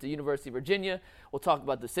years. You went to University of Virginia. We'll talk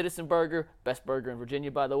about the Citizen Burger, best burger in Virginia,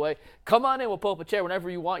 by the way. Come on in. We'll pull up a chair whenever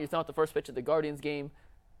you want. You're throwing out the first pitch of the Guardians game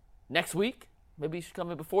next week. Maybe you should come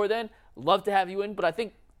in before then. Love to have you in, but I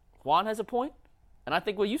think Juan has a point, and I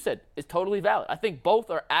think what you said is totally valid. I think both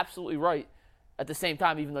are absolutely right at the same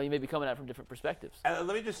time, even though you may be coming at it from different perspectives. And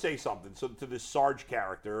let me just say something. So to this Sarge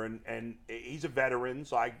character, and he's a veteran,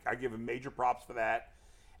 so I give him major props for that.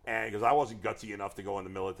 And because I wasn't gutsy enough to go in the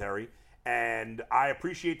military, and I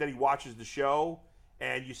appreciate that he watches the show.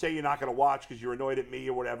 And you say you're not going to watch because you're annoyed at me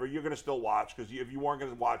or whatever. You're going to still watch because if you weren't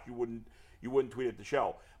going to watch, you wouldn't tweet at the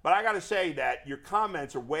show. But I got to say that your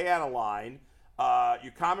comments are way out of line.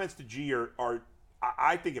 Your comments to G are,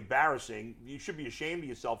 I think, embarrassing. You should be ashamed of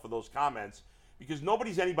yourself for those comments. Because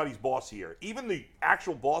nobody's anybody's boss here. Even the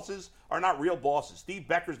actual bosses are not real bosses. Steve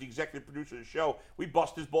Becker's the executive producer of the show. We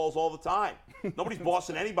bust his balls all the time. Nobody's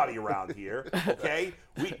bossing anybody around here, okay?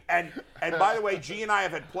 And by the way, G and I have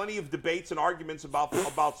had plenty of debates and arguments about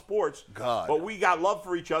sports. God. But we got love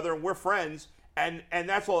for each other and we're friends, and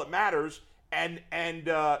that's all that matters. And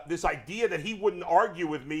this idea that he wouldn't argue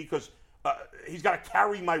with me because he's got to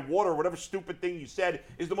carry my water, whatever stupid thing you said,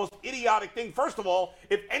 is the most idiotic thing. First of all,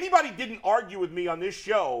 if anybody didn't argue with me on this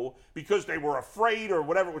show because they were afraid or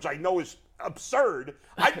whatever, which I know is absurd,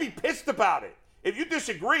 I'd be pissed about it. If you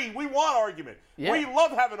disagree, we want argument. Yeah. We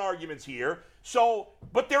love having arguments here. So,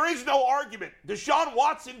 but there is no argument. Deshaun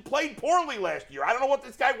Watson played poorly last year. I don't know what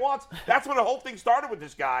this guy wants. That's when the whole thing started with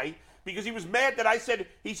this guy, because he was mad that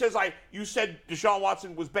you said Deshaun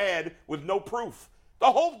Watson was bad with no proof.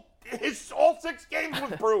 All 6 games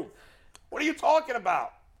with proof. What are you talking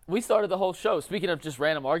about? We started the whole show. Speaking of just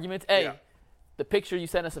random arguments, the picture you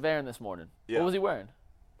sent us of Aaron this morning. Yeah. What was he wearing?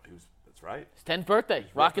 That's right. His 10th birthday.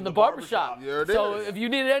 Rocking the barbershop. So if you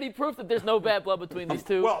needed any proof that there's no bad blood between these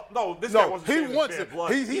two. Well, no, this guy wasn't saying wants bad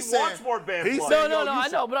blood. He saying, wants more bad blood. No, I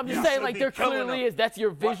know, but I'm just saying, like, there clearly is. That's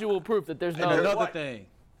your visual proof that there's no. And another thing.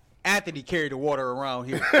 Anthony carried the water around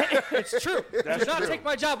here. It's true. Do not take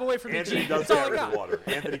my job away from me, G. Anthony does carry the water.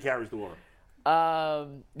 Anthony carries the water.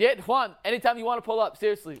 Juan, anytime you want to pull up,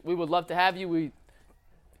 seriously, we would love to have you. We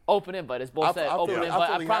open invite, as Bull said, open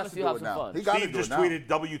invite. I promise you'll have some fun. Steve just tweeted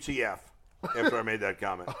WTF after I made that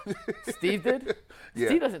comment. Steve did? Yeah.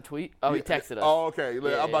 Steve doesn't tweet. Oh, he texted us. Oh, okay.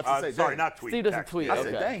 I'm about to say, sorry, not tweet. Steve doesn't tweet. I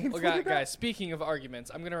said, dang, he tweeted guys, speaking of arguments,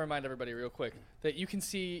 I'm going to remind everybody real quick that you can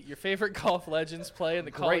see your favorite golf legends play in the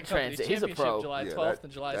College Company Championship July 12th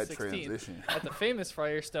and July 16th at the famous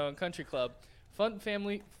Firestone Country Club. Fun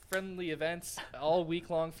family-friendly events all week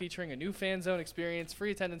long featuring a new fan zone experience, free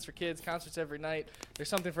attendance for kids, concerts every night. There's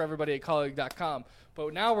something for everybody at colleague.com.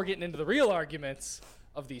 But now we're getting into the real arguments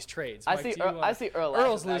of these trades. Mike, I see Earl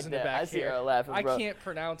Earl's losing the back I see here. Earl laughing, bro. I can't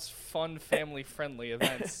pronounce fun family-friendly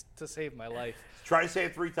events to save my life. Try to say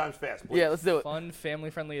it 3 times fast, please. Yeah, let's do it. Fun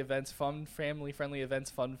family-friendly events, fun family-friendly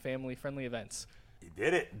events, fun family-friendly events. You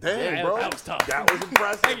did it. Damn, bro. That was tough. That was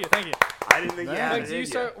impressive. Thank you. I didn't think you had Mike,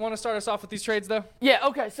 it. do you want to start us off with these trades, though? Yeah,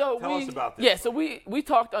 okay. So Tell us about this. Yeah, so we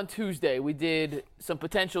talked on Tuesday. We did some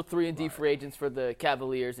potential 3-and-D free agents for the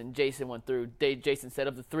Cavaliers, and Jason went through. Jason said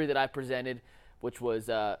of the 3 that I presented, which was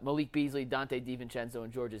Malik Beasley, Dante DiVincenzo,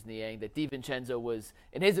 and Georges Niang, that DiVincenzo was,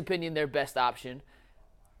 in his opinion, their best option.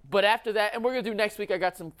 But after that, and we're going to do next week, I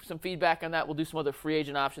got some feedback on that. We'll do some other free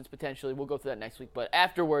agent options potentially. We'll go through that next week. But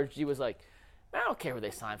afterwards, G was like, man, I don't care who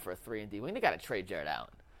they sign for a 3-and-D. They got to trade Jarrett Allen.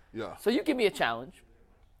 Yeah. So you give me a challenge.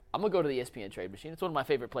 I'm going to go to the ESPN trade machine. It's one of my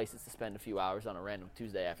favorite places to spend a few hours on a random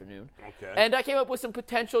Tuesday afternoon. Okay. And I came up with some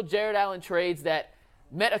potential Jarrett Allen trades that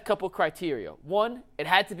met a couple criteria. One, it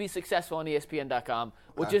had to be successful on ESPN.com,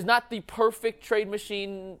 which is not the perfect trade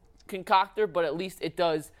machine concoctor, but at least it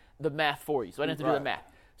does the math for you. So I didn't have to do the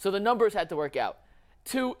math. So the numbers had to work out.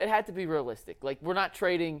 Two, it had to be realistic. Like, we're not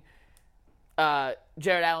trading Jarrett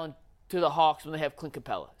Allen to the Hawks when they have Clint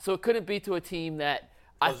Capella. So it couldn't be to a team that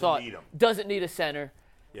doesn't need a center.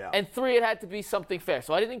 Yeah. And three, it had to be something fair.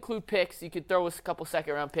 So I didn't include picks. You could throw a couple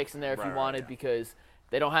second-round picks in there if you wanted because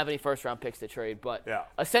they don't have any first-round picks to trade. But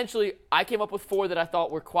essentially, I came up with four that I thought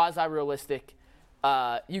were quasi-realistic.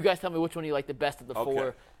 You guys tell me which one you like the best of the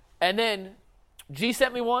four. And then G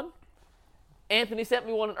sent me one. Anthony sent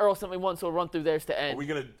me one, and Earl sent me one, so we'll run through theirs to end. We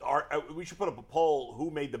should put up a poll who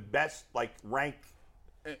made the best, rank.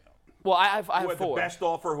 Well, I have who had four. the best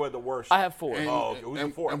offer, who had the worst? I have four. Who's the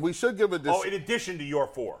four? And we should give it this. Oh, in addition to your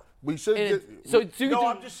four. We should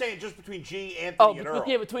I'm just saying, just between G, Anthony, and Earl.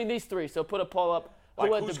 Yeah, between these three. So put a poll up.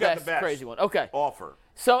 Who had who's the got best, the best crazy one? Okay. Offer.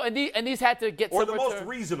 So and these had to get or some the most return.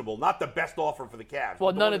 reasonable, not the best offer for the Cavs.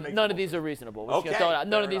 Well, none of these are reasonable. We're just gonna throw it out.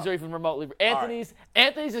 None of these are even remotely. Anthony's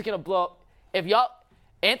is gonna blow up. If y'all.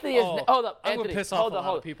 Anthony has hold up. I'm Anthony, gonna piss off a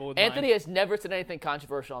lot of people with Anthony mine. has never said anything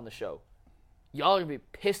controversial on the show. Y'all are gonna be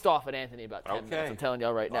pissed off at Anthony about 10 minutes. I'm telling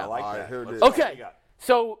y'all right now. I like that. Here it is. Okay.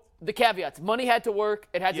 So the caveats: money had to work.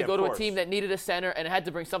 It had to go to of a team that needed a center, and it had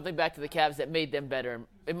to bring something back to the Cavs that made them better.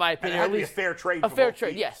 In my And opinion, it had at to be a least fair trade. a fair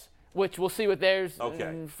trade, yes. Which we'll see with theirs.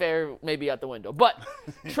 Okay. Fair, maybe out the window. But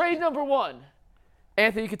trade number one,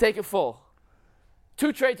 Anthony, you can take it full.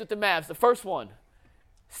 2 trades with the Mavs. The first one.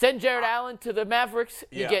 Send Jarrett Allen to the Mavericks.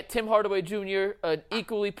 You get Tim Hardaway Jr., an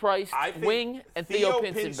equally priced wing, and Theo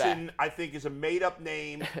Pinson back. I think is a made-up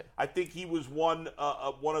name. I think he was one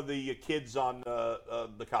of the kids on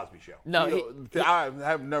the Cosby Show. No, I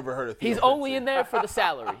have never heard of Theo he's Pinson. only in there for the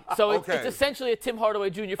salary. So it's essentially a Tim Hardaway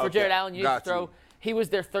Jr. for Jarrett Allen. You need to throw. He was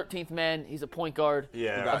their 13th man. He's a point guard,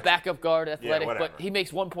 a backup guard, athletic, but he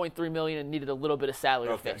makes $1.3 million and needed a little bit of salary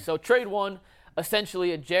to fix. So trade one.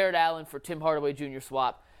 Essentially a Jarrett Allen for Tim Hardaway Jr.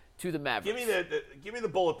 swap to the Mavericks. Give me the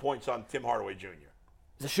bullet points on Tim Hardaway Jr.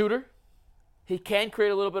 He's a shooter. He can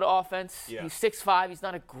create a little bit of offense. Yeah. He's 6'5". He's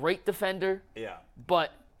not a great defender. Yeah.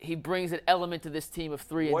 But he brings an element to this team of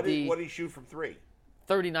 3 and D. What did he shoot from 3?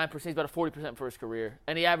 39%. He's about a 40% for his career.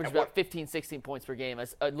 And he averaged about 15, 16 points per game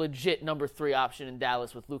as a legit number 3 option in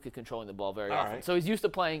Dallas with Luka controlling the ball very often. Right. So he's used to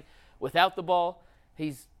playing without the ball.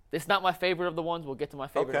 It's not my favorite of the ones. We'll get to my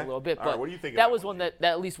favorite in a little bit. But what do you think that was one that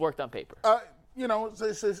at least worked on paper. It's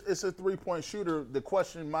a 3-point shooter.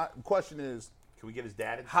 My question is, can we get his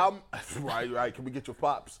dad? Right. Can we get your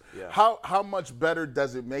pops? Yeah. How much better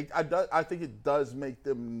does it make? I think it does make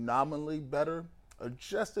them nominally better,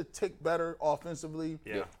 just a tick better offensively.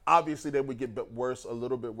 Yeah. Obviously, they would get a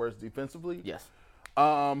little bit worse defensively. Yes.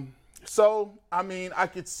 So I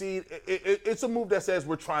could see it's a move that says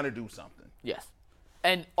we're trying to do something. Yes.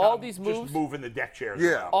 And all these moves. Just moving the deck chairs.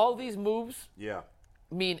 Yeah. around. All these moves. Yeah.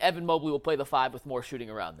 Mean Evan Mobley will play the 5 with more shooting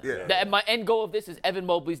around them. Yeah. My end goal of this is Evan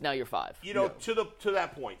Mobley's now your 5. To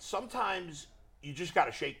that point, sometimes you just got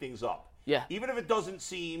to shake things up. Yeah. Even if it doesn't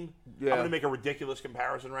seem, I'm going to make a ridiculous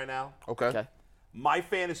comparison right now. Okay. My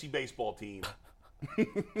fantasy baseball team,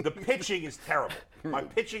 the pitching is terrible. My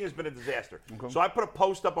pitching has been a disaster. Okay. So I put a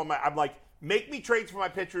post up I'm like, make me trades for my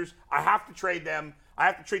pitchers. I have to trade them. I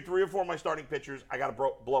have to trade 3 or 4 of my starting pitchers. I got to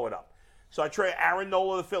blow it up. So I traded Aaron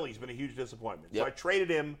Nola of the Phillies. Been a huge disappointment. Yep. So I traded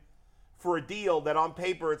him for a deal that on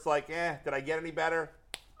paper it's like, did I get any better?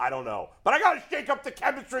 I don't know. But I got to shake up the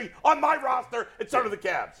chemistry on my roster instead of the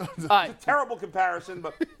Cavs. It's a terrible comparison,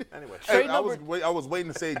 but anyway. Hey, I was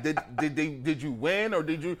waiting to say, did you win or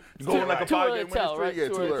did you go on like a 5-game winning streak? Right? Yeah,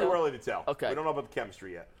 too early to tell. Okay. We don't know about the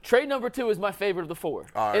chemistry yet. Trade number 2 is my favorite of the 4.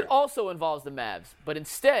 All right. It also involves the Mavs, but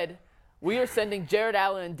instead, we are sending Jarrett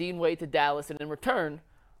Allen and Dean Wade to Dallas, and in return,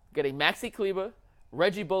 getting Maxi Kleba,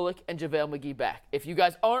 Reggie Bullock, and JaVale McGee back. If you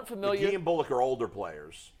guys aren't familiar, McGee and Bullock are older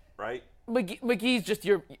players, right? McGee's just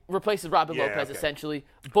replaces Robin Lopez, essentially.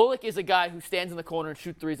 Bullock is a guy who stands in the corner and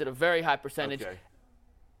shoots threes at a very high percentage. Okay.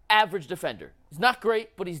 Average defender. He's not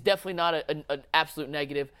great, but he's definitely not an absolute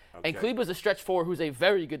negative. Okay. And Kleber's a stretch 4 who's a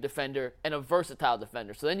very good defender and a versatile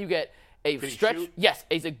defender. So then you get a stretch. Yes,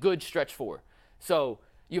 he's a good stretch 4. So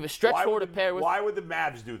you have a stretch 4 to pair with. Why would the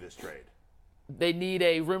Mavs do this trade? They need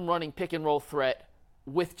a rim-running pick-and-roll threat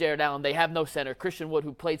with Jarrett Allen. They have no center. Christian Wood,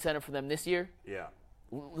 who played center for them this year,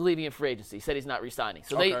 leaving in free agency, said he's not re-signing.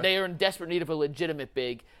 So they are in desperate need of a legitimate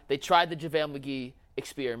big. They tried the JaVale McGee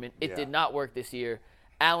experiment. It did not work this year.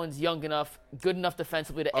 Allen's young enough, good enough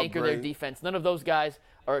defensively to anchor their defense. None of those guys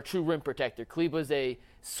are a true rim protector. Kleber's a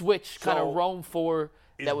switch kind of roam 4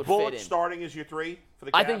 that would fit in. Is Bullock starting as your 3 for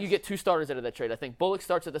the Cavs? I think you get 2 starters out of that trade. I think Bullock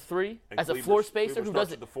starts at the 3 as a floor spacer who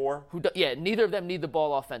does it. The 4. Neither of them need the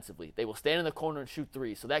ball offensively. They will stand in the corner and shoot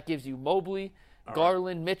 3. So that gives you Mobley,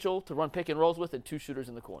 Garland, Mitchell to run pick and rolls with, and 2 shooters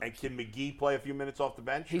in the corner. And can McGee play a few minutes off the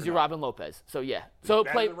bench? He's your Robin Lopez. So yeah.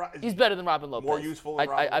 He's better than Robin Lopez. More useful than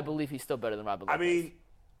Robin Lopez? I believe he's still better than Robin Lopez. I mean,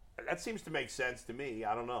 that seems to make sense to me.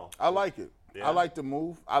 I don't know. I like it. Yeah. I like the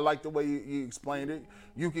move. I like the way you explained it.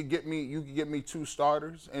 You could get me 2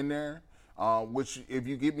 starters in there. Which, if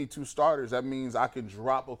you give me 2 starters, that means I can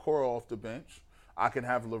drop Okoro off the bench. I can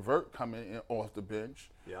have LeVert come in off the bench.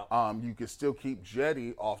 Yeah. You can still keep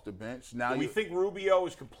Jetty off the bench. Now, do we think Rubio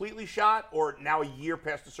is completely shot, or now a year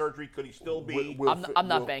past the surgery, could he still be? I'm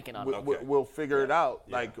not banking on it. We'll figure it out.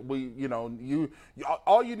 Yeah. Like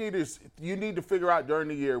all you need is to figure out during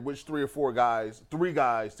the year which 3 or 4 guys, 3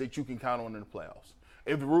 guys that you can count on in the playoffs.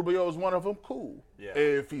 If Rubio is one of them, cool. Yeah.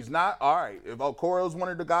 If he's not, all right. If Okoro is one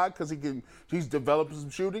of the guys because he's developing some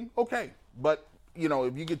shooting, okay. But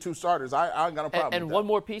if you get 2 starters, I ain't got a problem. And with one that.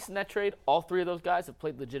 more piece in that trade: all 3 of those guys have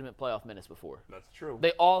played legitimate playoff minutes before. That's true.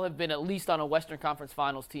 They all have been at least on a Western Conference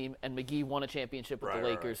Finals team, and McGee won a championship with the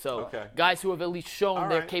Lakers. So guys who have at least shown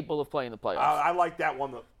they're capable of playing the playoffs. I like that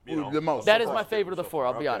one the most. That is my favorite of the 4.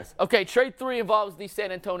 I'll be honest. Okay, trade 3 involves the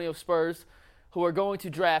San Antonio Spurs, who are going to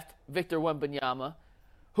draft Victor Wembanyama,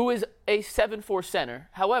 who is a 7'4" center.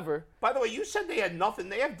 However, by the way, you said they had nothing.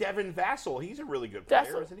 They have Devin Vassell. He's a really good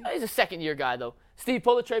player, isn't he? He's a second-year guy, though. Steve,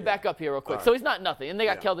 pull the trade back up here real quick. Right. So he's not nothing. And they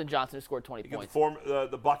got Keldon Johnson, who scored 20 points.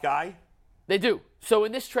 The Buckeye? They do. So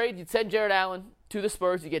in this trade, you'd send Jarrett Allen to the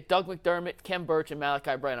Spurs. You get Doug McDermott, Kem Birch, and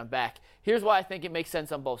Malachi Branham back. Here's why I think it makes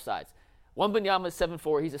sense on both sides. Wembanyama is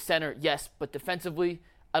 7'4". He's a center, yes, but defensively,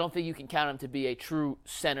 I don't think you can count him to be a true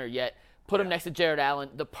center yet. Put him next to Jarrett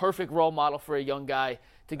Allen, the perfect role model for a young guy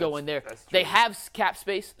to go in there. They have cap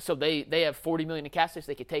space, so they have $40 million in cap space.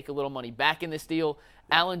 They could take a little money back in this deal.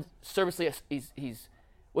 Allen, he's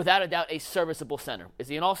without a doubt a serviceable center. Is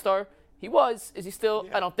he an all-star? He was. Is he still?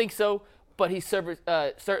 I don't think so, but he's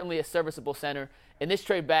certainly a serviceable center. In this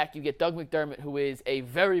trade back, you get Doug McDermott, who is a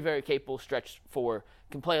very, very capable stretch 4.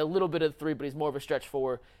 Can play a little bit of the 3, but he's more of a stretch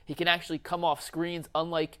 4. He can actually come off screens,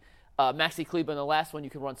 unlike Maxi Kleber in the last one. You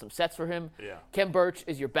can run some sets for him. Yeah. Kem Birch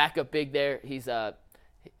is your backup big there. He's not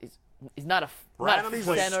a He's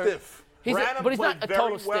center. Stiff. But he's not a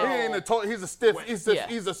total stiff. He ain't a total. He's a stiff.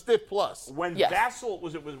 He's a stiff plus. When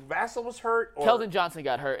Vassell was hurt? Or? Keldon Johnson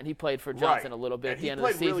got hurt, and he played for Johnson a little bit at the end of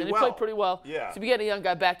the season. Really he played pretty well. Yeah. So if you get a young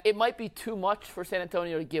guy back, it might be too much for San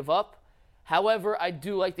Antonio to give up. However, I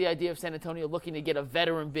do like the idea of San Antonio looking to get a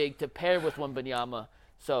veteran big to pair with Wembanyama.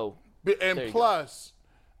 So plus,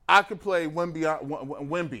 I could play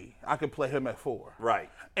Wemby. I could play him at 4. Right.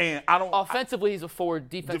 And I don't. Offensively, he's a 4.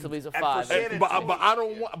 Defensively, he's a 5. But I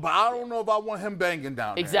don't know if I want him banging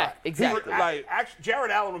down there. Exactly. Actually,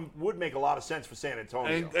 Jarrett Allen would make a lot of sense for San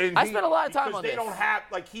Antonio. And I spent a lot of time on this. Because they don't have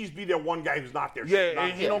he's be their one guy who's not there. Yeah,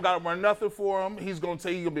 and he don't got to run nothing for him. He's gonna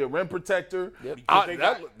say he's gonna be a rim protector. Yep. They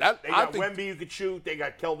got Wemby who could shoot. They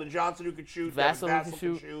got Keldon Johnson who could shoot. Vassell who can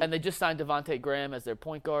shoot. And they just signed Devontae Graham as their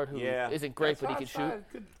point guard, who isn't great, but he can shoot.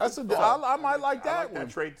 I might like that I like that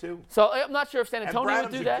trade too. So I'm not sure if San Antonio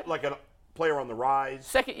would do that. Like a player on the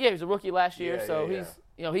rise. He was a rookie last year, so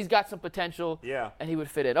he's got some potential. Yeah. And he would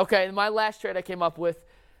fit in. Okay, and my last trade I came up with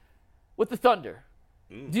the Thunder.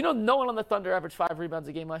 Do you know no one on the Thunder averaged 5 rebounds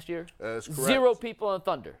a game last year? That's correct. 0 people on the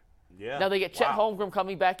Thunder. Yeah. Now they get Chet Holmgren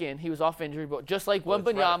coming back in. He was off injury, but just like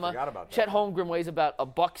Wembanyama, Chet Holmgren weighs about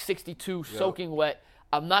 $162, soaking wet.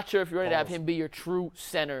 I'm not sure if you're ready to have him be your true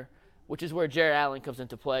center, which is where Jarrett Allen comes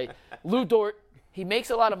into play. Lou Dort, he makes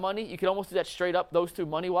a lot of money. You can almost do that straight up, those two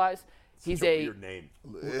money-wise. He's a weird name.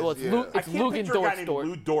 Well, it's Lugan Dort.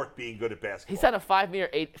 Lou Dort being good at basketball. He's on a 5-year,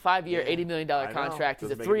 $80 million contract.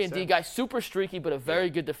 He's a 3-and-D guy, super streaky, but a very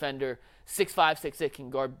good defender. 6'5", 6'6", can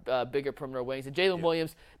guard bigger perimeter wings. And Jalen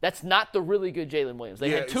Williams, that's not the really good Jalen Williams.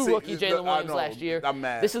 They had 2 rookie Jalen Williams last year. I'm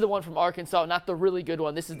mad. This is the one from Arkansas, not the really good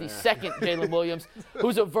one. This is the second Jalen Williams,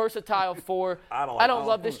 who's a versatile 4. I don't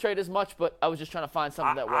love this trade as much, but I was just trying to find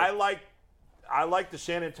something that worked. I like the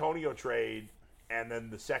San Antonio trade. And then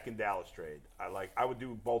the second Dallas trade. I would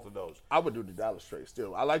do both of those. I would do the Dallas trade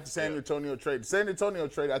still. I like the San Antonio trade. The San Antonio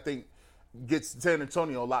trade, I think, gets San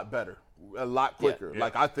Antonio a lot better, a lot quicker. Yeah.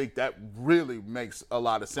 I think that really makes a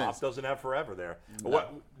lot of sense. Pop doesn't have forever there. No.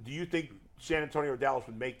 What do you think San Antonio or Dallas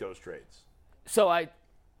would make those trades? So I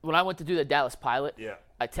when I went to do the Dallas pilot, Yeah.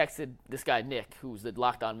 I texted this guy, Nick, who's the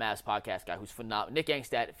Locked On Mavs podcast guy, who's phenomenal. Nick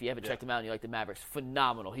Angstadt, if you haven't checked him out and you like the Mavericks,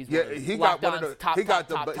 phenomenal. He's one of he got one of the top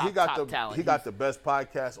talent. He got the best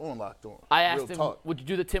podcast on Locked On. I asked Real him, talk. would you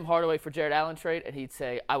do the Tim Hardaway for Jarrett Allen trade? And he'd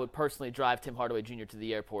say, I would personally drive Tim Hardaway Jr. to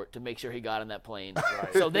the airport to make sure he got on that plane.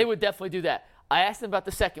 Right. So they would definitely do that. I asked him about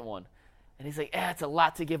the second one. And he's like, it's a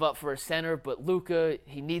lot to give up for a center, but Luka,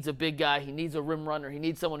 he needs a big guy. He needs a rim runner. He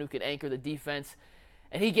needs someone who can anchor the defense.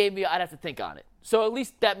 And he gave me, I'd have to think on it. So at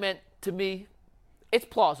least that meant, to me, it's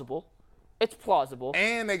plausible. It's plausible.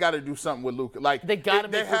 And they got to do something with Luka. Like they got to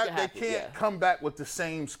make Luka happy. They can't come back with the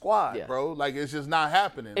same squad, bro. Like it's just not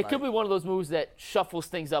happening. It could be one of those moves that shuffles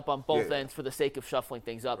things up on both ends for the sake of shuffling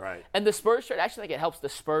things up. Right. And the Spurs trade, actually, I think it helps the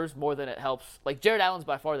Spurs more than it helps. Like Jarrett Allen's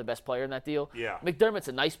by far the best player in that deal. Yeah. McDermott's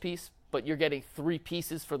a nice piece, but you're getting 3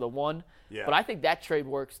 pieces for the one. Yeah. But I think that trade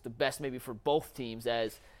works the best maybe for both teams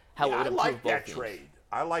as how it would improve both teams. I like that trade.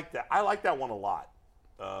 I like that. I like that one a lot.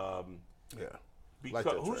 Because like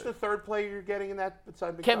who's trade. the third player you're getting in that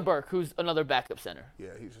beside McDermott? Ken Burke, who's another backup center. Yeah,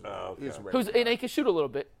 he's And he can shoot a little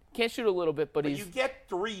bit. Can't shoot a little bit, but you get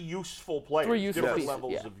 3 useful players. Different pieces,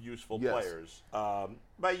 levels of useful players.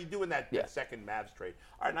 But you're doing that second Mavs trade.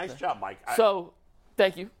 All right, nice job, Mike. So,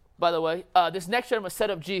 thank you, by the way. This next trade, I'm going to set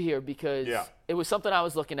up G here because it was something I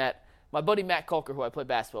was looking at. My buddy Matt Colker, who I play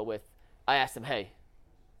basketball with, I asked him, hey,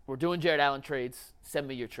 we're doing Jarrett Allen trades. Send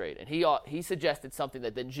me your trade. And he suggested something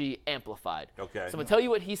that then G amplified. Okay. So I'm going to tell you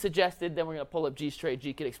what he suggested, then we're going to pull up G's trade.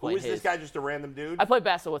 G can explain his. Who is this guy, just a random dude? I play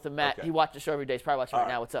basketball with him, Matt. Okay. He watched the show every day. He's probably watching right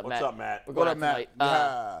now. What's up, Matt? What's up, Matt? We're going What up, out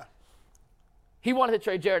tonight. He wanted to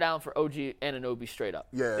trade Jarrett Allen for OG Anunoby straight up.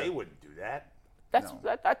 Yeah. They wouldn't do that.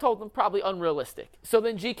 I told him probably unrealistic. So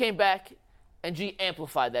then G came back, and G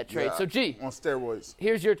amplified that trade. Yeah, So G, on steroids.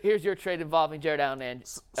 here's your trade involving Jarrett Allen and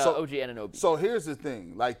OG Anunoby. So here's the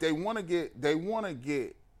thing: like they want to get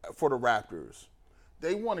for the Raptors,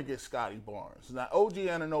 they want to get Scotty Barnes. Now OG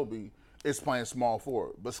Anunoby is playing small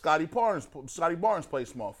forward, but Scotty Barnes plays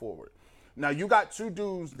small forward. Now you got 2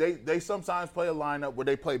 dudes. They sometimes play a lineup where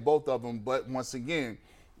they play both of them, but once again,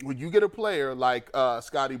 when you get a player like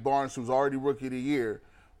Scotty Barnes, who's already Rookie of the Year,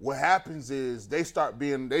 what happens is their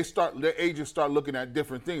agents start looking at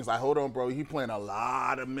different things. Like, hold on, bro, he playing a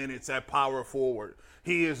lot of minutes at power forward.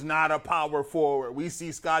 He is not a power forward. We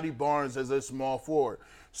see Scotty Barnes as a small forward.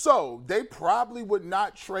 So they probably would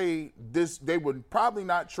not trade this. They would probably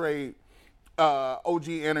not trade OG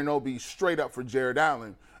Anunoby straight up for Jarrett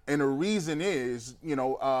Allen. And the reason is,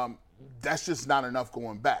 that's just not enough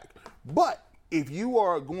going back. But if you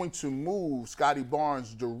are going to move Scotty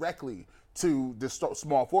Barnes directly to the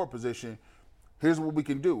small forward position, here's what we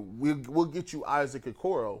can do. We'll get you Isaac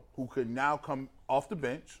Okoro, who can now come off the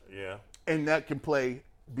bench. Yeah. And that can play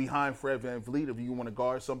behind Fred VanVleet if you want to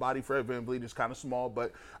guard somebody. Fred VanVleet is kind of small,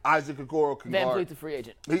 but Isaac Okoro can guard. VanVleet's a free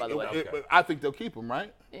agent, by the way. Okay. I think they'll keep him,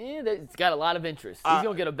 right? Yeah, it's got a lot of interest. He's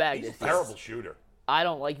going to get a bag this He's a year. terrible shooter. I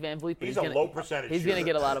don't like VanVleet, but He's a low percentage He's going to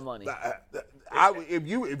shooter. get a lot of money. If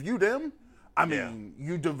you them, I mean,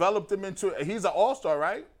 you developed him into. He's an all-star,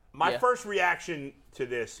 right? My first reaction to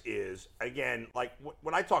this is, again, like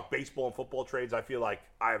when I talk baseball and football trades, I feel like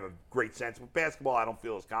I have a great sense. With basketball, I don't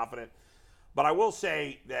feel as confident. But I will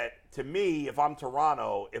say that, to me, if I'm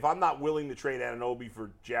Toronto, if I'm not willing to trade Anunoby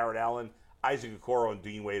for Jarrett Allen, Isaac Okoro and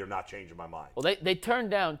Dean Wade are not changing my mind. Well, they turned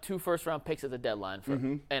down 2 first-round picks at the deadline for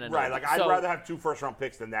Anunoby. Right, like I'd rather have 2 first-round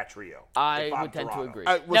picks than that trio. I would tend to agree.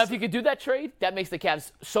 Now, if you could do that trade, that makes the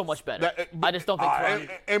Cavs so much better. I just don't think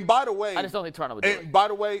Toronto. And by the way, I just don't think Toronto would do it. And by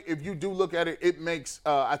the way, if you do look at it, it makes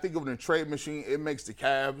I think of it in a trade machine. It makes the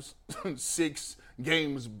Cavs 6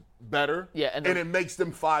 games better. Yeah, and it makes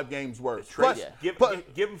them 5 games worse. Plus, give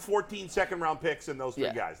them 14 second-round picks and those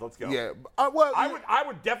 3 guys. Let's go. Yeah, I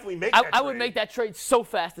would definitely make that trade. I would make that trade so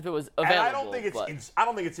fast if it was available. And I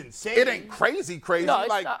don't think it's insane. It ain't crazy. No, it's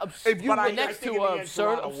like not if you the next 2 are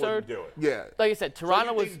absurd. Do it. Yeah. Like I said,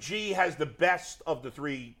 Toronto so you think G has the best of the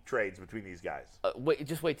 3 trades between these guys.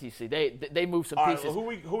 Just wait till you see. They move some All right, pieces.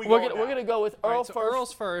 well, who we we're gonna go with Earl so first.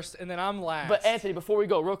 Earl's first, and then I'm last. But Anthony, before we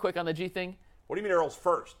go, real quick on the G thing. What do you mean Earl's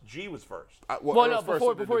first? G was first. Before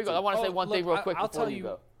we go, I want to say one thing real quick. I'll before tell you you,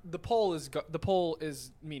 go. the poll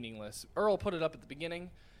is meaningless. Earl put it up at the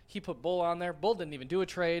beginning. He put Bull on there. Bull didn't even do a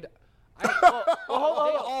trade. They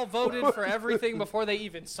all voted for everything before they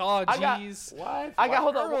even saw G's.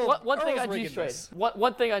 Hold on. One thing on G's trade.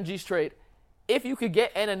 One thing on G's trade. If you could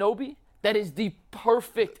get Anunoby, that is the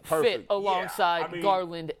perfect fit alongside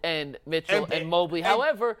Garland and Mitchell and Mobley.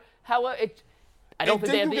 However, I don't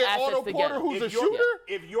think they have the assets to get him. Who's a shooter?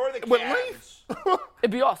 If you're the Cavs,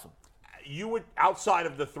 it'd be awesome. you would, outside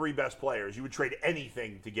of the 3 best players, you would trade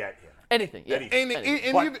anything to get him. Anything, yeah.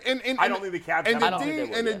 Anything. I don't think the Cavs and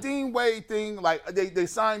the Dean Wade thing, like they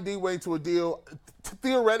signed Dean Wade to a deal.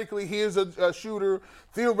 Theoretically, he is a shooter.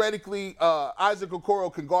 Theoretically, Isaac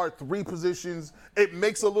Okoro can guard 3 positions. It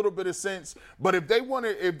makes a little bit of sense. But if they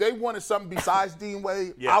wanted something besides Dean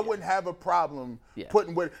Wade, I wouldn't have a problem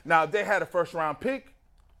putting with. Now, if they had a first-round pick,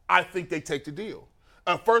 I think they take the deal.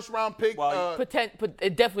 A first-round pick. Well,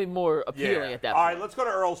 definitely more appealing at that point. All right, let's go to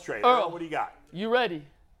Earl's trade. Earl, what do you got? You ready?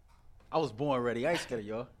 I was born ready. I ain't scared of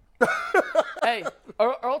y'all. Hey,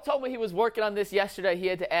 Earl told me he was working on this yesterday. He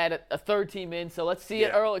had to add a 3rd team in. So let's see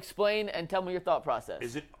it. Earl, explain and tell me your thought process.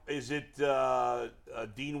 Is it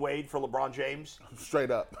Dean Wade for LeBron James?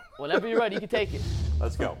 Straight up. Whenever you're ready, you can take it.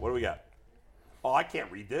 Let's go. What do we got? Oh, I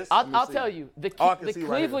can't read this. I'll tell you. The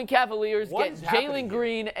Cleveland Cavaliers get Jalen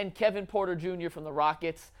Green and Kevin Porter Jr. from the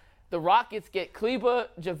Rockets. The Rockets get Kleba,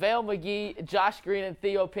 JaVale McGee, Josh Green, and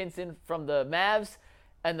Theo Pinson from the Mavs.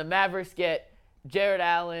 And the Mavericks get Jarrett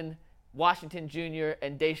Allen, Washington Jr.,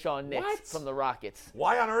 and Deshaun Nix from the Rockets.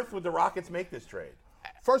 Why on earth would the Rockets make this trade?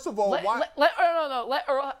 First of all, why? Let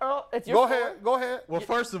Earl, it's your fault. Go ahead. Well,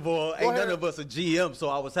 first of all, ain't none of us a GM, so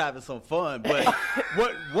I was having some fun. But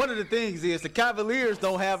one of the things is the Cavaliers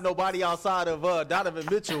don't have nobody outside of Donovan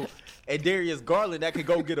Mitchell and Darius Garland that can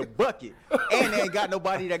go get a bucket. And they ain't got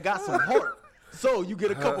nobody that got some heart. So you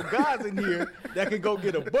get a couple guys in here that can go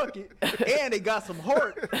get a bucket, and they got some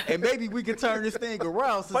heart, and maybe we can turn this thing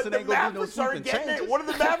around since it ain't going to be no sweeping changes. What are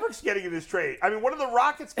the Mavericks getting in this trade? I mean, what are the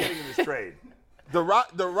Rockets getting in this trade? The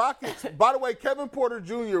Rockets, by the way, Kevin Porter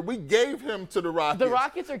Jr., we gave him to the Rockets. The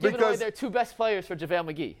Rockets are giving away their 2 best players for JaVale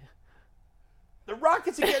McGee. The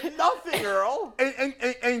Rockets are getting nothing, Earl. And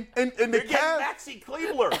they're getting Maxi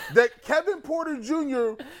Kleber. That Kevin Porter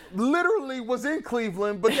Jr. literally was in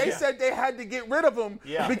Cleveland, but they said they had to get rid of him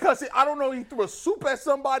because I don't know, he threw a soup at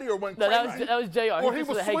somebody or went crazy. That was JR. Or he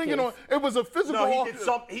was swinging on. It was a physical. No,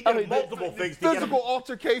 he did multiple things. Physical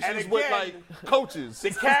altercations with like coaches. The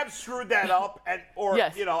Cavs screwed that up, I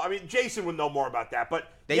mean, Jason would know more about that,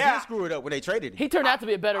 but. They did screw it up when they traded him. He turned out to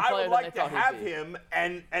be a better player than they thought he would like to have him,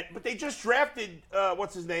 but they just drafted,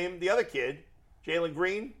 what's his name, the other kid, Jalen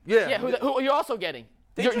Green. Yeah, who you're also getting.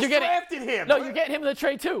 You're drafted him. No, you're getting him in the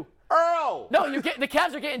trade too. Earl. No, the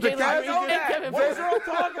Cavs are getting Jalen Green and Kevin What is Earl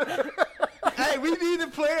talking about? Hey, we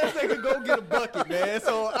needed players that can go get a bucket, man.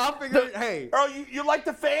 So I figured, Earl, you like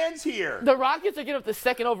the fans here. The Rockets are giving up the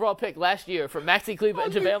 2nd overall pick last year for Maxi Kleber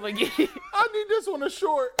and JaVale McGee. I need this on the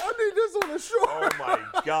short. Oh, my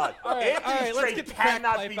God. All right, let's get the crack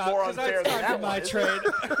cannot pipe be out, more unfair than that my trade.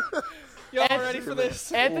 Y'all ready for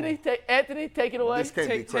this? Anthony, take it away.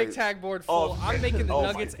 Take tag board full. I'm making the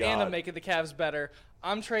Nuggets and I'm making the Cavs better.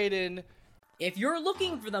 I'm trading. If you're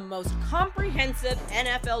looking for the most comprehensive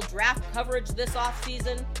NFL draft coverage this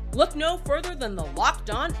offseason, look no further than the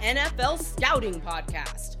Locked On NFL Scouting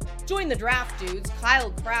Podcast. Join the draft dudes,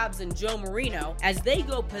 Kyle Krabs and Joe Marino, as they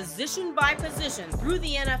go position by position through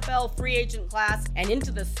the NFL free agent class and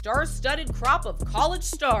into the star-studded crop of college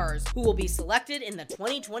stars who will be selected in the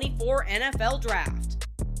 2024 NFL Draft.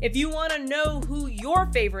 If you want to know who your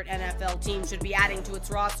favorite NFL team should be adding to its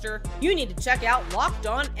roster, you need to check out Locked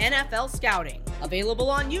On NFL Scouting, available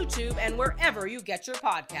on YouTube and wherever you get your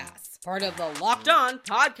podcasts. Part of the Locked On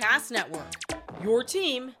Podcast Network. Your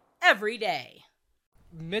team every day.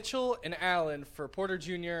 Mitchell and Allen for Porter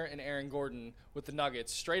Jr. and Aaron Gordon with the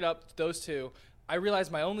Nuggets. Straight up, those 2. I realize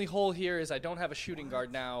my only hole here is I don't have a shooting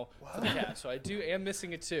guard now for the Cavs, so I am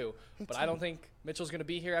missing it too. But I don't think Mitchell's going to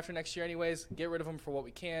be here after next year anyways. Get rid of him for what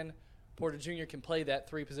we can. Porter Jr. can play that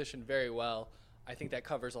 3 position very well. I think that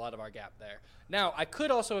covers a lot of our gap there. Now, I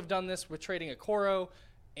could also have done this with trading Okoro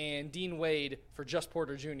and Dean Wade for just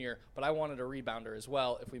Porter Jr., but I wanted a rebounder as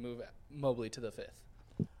well if we move Mobley to the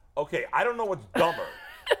 5th. Okay, I don't know what's dumber.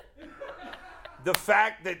 The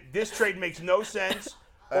fact that this trade makes no sense,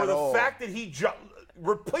 or the fact that he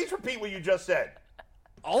please repeat what you just said.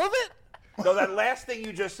 All of it? No, that last thing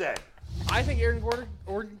you just said. I think Aaron Gordon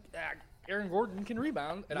can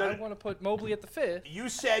rebound, and I want to put Mobley at the 5th. You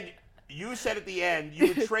said at the end you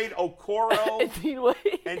would trade Okoro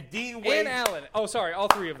and Dean Wade and Allen. Oh, sorry, all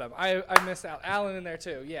 3 of them. I missed out. Allen in there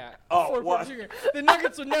too. Yeah. Oh, what? The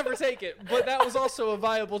Nuggets would never take it, but that was also a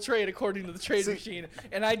viable trade according to the trade machine.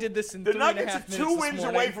 And I did this in 3.5 minutes. The Nuggets are 2 wins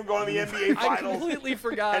away from going to the NBA Finals. I completely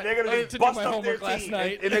forgot. And they're going to do my homework last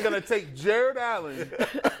night. And they're going to take Jarrett Allen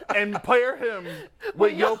and pair him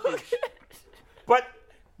with Jokic. But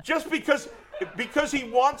just because he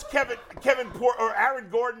wants Kevin Porter or Aaron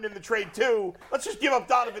Gordon in the trade too, let's just give up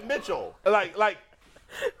Donovan Mitchell. Like,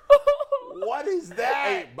 what is that?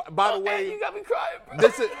 Hey, by the way, you got me crying, bro.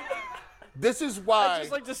 This is This is why. I'd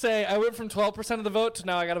just like to say I went from 12% of the vote to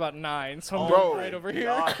now I got about 9. So I'm Bro, right over here.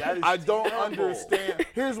 God, that is I don't terrible. understand.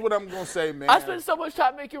 Here's what I'm gonna say, man. I spent so much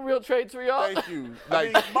time making real trades for y'all. Thank you. I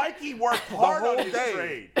Like mean, Mikey worked hard on whole his day.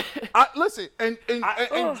 trade. listen, and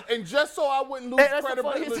just so I wouldn't lose Hey, that's the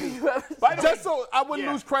funniest credibility. thing you ever By the way, Just so I wouldn't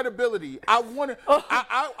lose credibility, I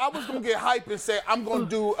was gonna get hype and say I'm gonna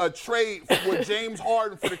do a trade with James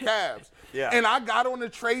Harden for the Cavs. Yeah. And I got on the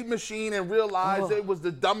trade machine and realized it was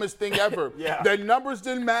the dumbest thing ever. Yeah. The numbers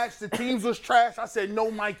didn't match. The teams was trash. I said, no,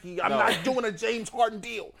 Mikey, I'm not doing a James Harden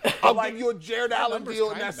deal. I'll give you a Jarrett Allen numbers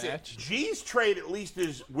deal, and kinda that's match. it. G's trade at least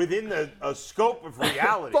is within a scope of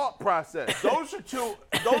reality. Thought process.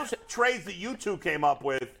 Those trades that you two came up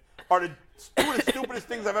with are two of the stupidest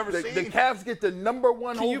things I've ever The seen. Cavs get the number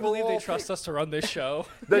one Can you believe they overall trust pick. us to run this show?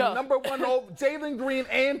 The Yeah. number one Jalen Green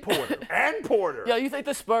and Porter. and Porter. Yo, you think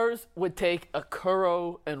the Spurs would take a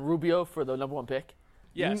Curro and Rubio for the number 1 pick?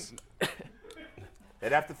 Yes.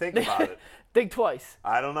 They'd have to think about it. Think twice.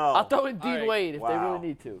 I don't know. I'll throw in Dean right. Wade if they Wow. really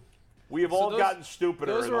need to. We have all those- gotten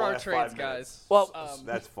stupider Those in were the our last trades, 5 minutes. guys. Well,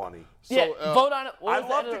 That's funny. vote on it. What I was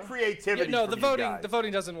love the the end of- creativity. No, from the you voting. guys. The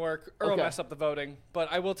voting doesn't work. Earl Okay. messed up the voting,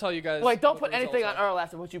 but I will tell you guys. Wait, don't what put the anything on results are. Earl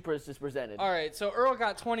after what you just presented. All right, so Earl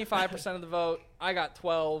got 25% of the vote. I got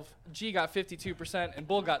 12. G got 52%, and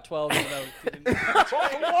Bull got 12. Even though he didn't.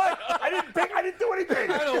 What? I didn't do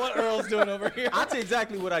anything. I don't know what Earl's doing over here. I'll tell you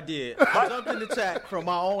exactly what I did. I jumped in the chat from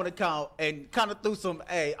my own account and kind of threw some,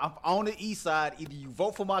 hey, I'm on the east side. Either you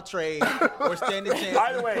vote for my trade or stand a chance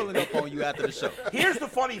By the of way- pulling up on you after the show. Here's the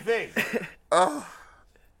funny thing.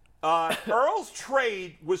 Earl's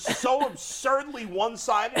trade was so absurdly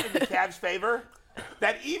one-sided in the Cavs' favor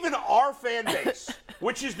that even our fan base,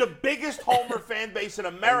 which is the biggest Homer fan base in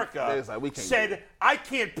America, It's like, we can't do said, it. I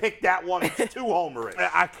can't pick that one. It's too Homerish.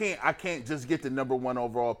 I can't just get the number one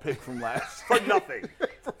overall pick from last For nothing.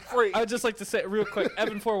 for free. I would just like to say real quick,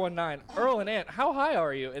 Evan419, Earl and Ant, how high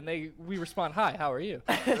are you? And we respond, hi, how are you?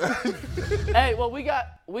 Hey, well, we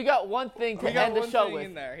got one thing to We got end the one show thing with.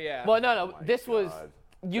 in there, yeah. Well, no. This was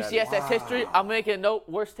UCSS history. I'm making a note.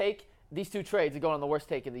 Worst take. These 2 trades are going on the worst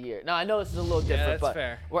take of the year. Now, I know this is a little different, that's but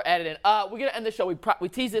fair. we're adding in. We're going to end the show. We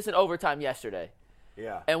teased this in overtime yesterday.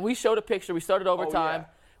 Yeah. And we showed a picture. We started overtime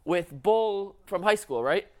with Bull from high school,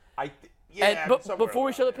 right? Before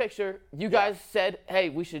we show the picture, you guys said, hey,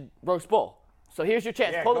 we should roast Bull. So here's your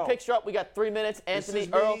chance. Yeah, Pull the go. picture up. We got 3 minutes. This Anthony, is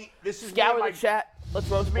me- Earl, this is me scour and the my- chat. Let's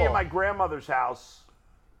roast Me Bull. at my grandmother's house.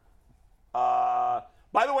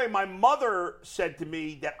 By the way, my mother said to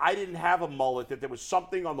me that I didn't have a mullet, that there was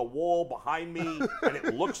something on the wall behind me, and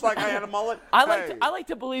it looks like I had a mullet. I like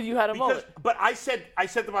to believe you had a mullet. But I said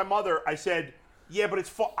to my mother, I said, yeah, but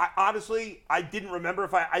it's honestly, I didn't remember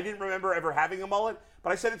ever having a mullet. But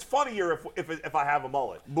I said it's funnier if I have a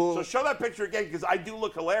mullet. Bull. So show that picture again because I do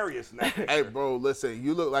look hilarious in that picture. Hey, bro, listen,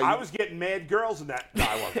 you look like I was getting mad girls in that. No,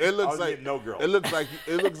 I wasn't. It looks I was like getting no girls. It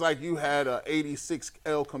looks like you had a '86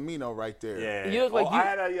 El Camino right there. Yeah. You look like I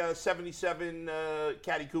had a 77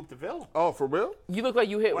 Caddy Coupe de Ville. Oh, for real? You look like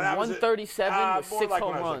you hit When I was 137 with more 6 like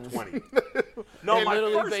home when I was runs. like 20. No, In my Little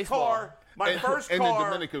League first baseball. car. My first in car. the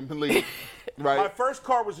Dominican League, right? My first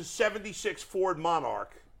car was a 76 Ford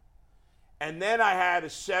Monarch. And then I had a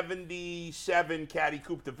 77 Caddy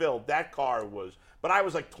Coupe de Ville. That car was, but I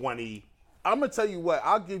was like 20. I'm gonna tell you what.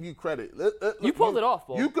 I'll give you credit. You pulled it off,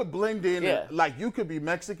 Bull. You could blend in, Yeah. like you could be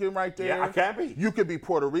Mexican right there. Yeah, I can be. You could be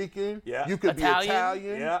Puerto Rican. Yeah. You could Italian. be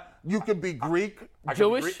Italian. Yeah. You could be Greek. I could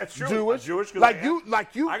Jewish? be Greek. That's true. Jewish. Jewish. 'cause Like I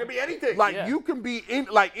you. I could be anything. Like Yeah. you can be in.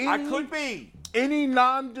 Like any, I could be. any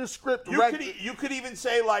nondescript. You could even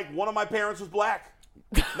say like one of my parents was black.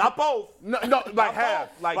 Not both. No, like Not half.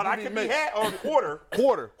 both, Like but you I could be mixed. half or a quarter.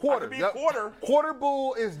 Quarter. could be a quarter. Quarter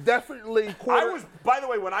bull is definitely quarter. I was, by the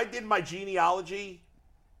way, when I did my genealogy,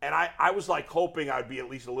 and I was like hoping I'd be at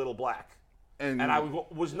least a little black. And I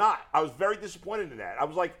was not. I was very disappointed in that. I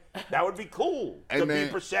was like, that would be cool to be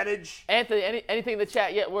percentage. Anthony, anything in the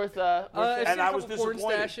chat yet worth I've And seen I a was couple porn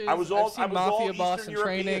disappointed. stashes. I was all- I've seen I was all Mafia Boss Eastern in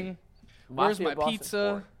training. European. Where's Mafia my Boss in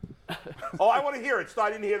pizza? Oh, I want to hear it. So I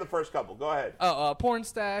didn't hear the first couple. Go ahead. Porn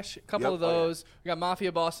stash, a couple Yep. of those. We got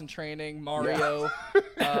Mafia Boss in training, Mario.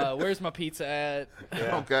 Where's my pizza at?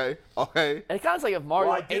 Okay. And it kind of like if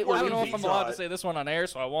Mario Well, I did ate want I to don't know if I'm Pizza allowed to Hut. say this one on air,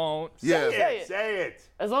 so I won't. Yeah. Say it.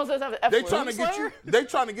 As long as it doesn't have the F They word. trying to get you. They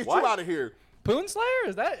trying to get What? you out of here. Poon Slayer?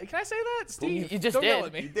 Is that? Can I say that, Steve? You just don't did. yell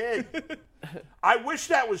at You me. did. I wish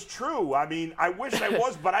that was true. I mean, I wish I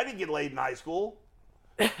was, but I didn't get laid in high school.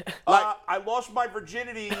 I lost my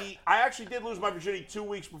virginity. I actually did lose my virginity 2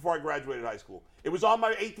 weeks before I graduated high school. It was on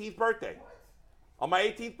my 18th birthday. On my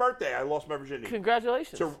 18th birthday, I lost my virginity.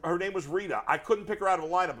 Congratulations. So her name was Rita. I couldn't pick her out of a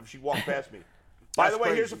lineup if she walked past me. By the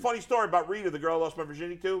way, here's a funny story about Rita, the girl I lost my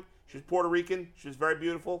virginity to. She's Puerto Rican. She's very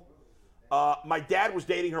beautiful. My dad was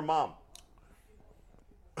dating her mom.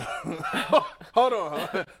 Hold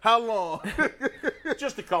on. How long?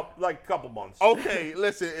 Just a couple months. Okay,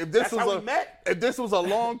 listen. If this That's how we met. If this was a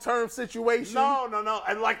long-term situation. No.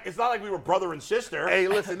 And it's not like we were brother and sister. Hey,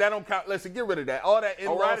 listen, that don't count. Listen, get rid of that. All that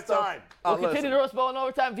in-law right at stuff. time. We'll continue the Roast Bowl in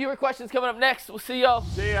overtime. Viewer questions coming up next. We'll see y'all.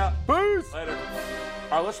 See ya. Peace. Later.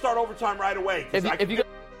 All right, let's start overtime right away. If you go-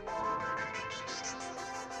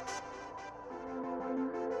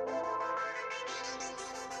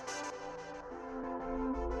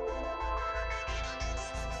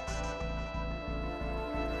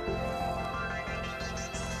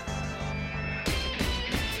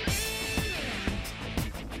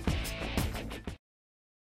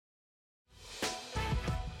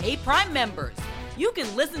 Hey, Prime members, you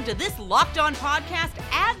can listen to this Locked On podcast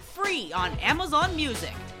ad-free on Amazon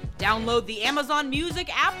Music. Download the Amazon Music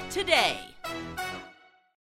app today.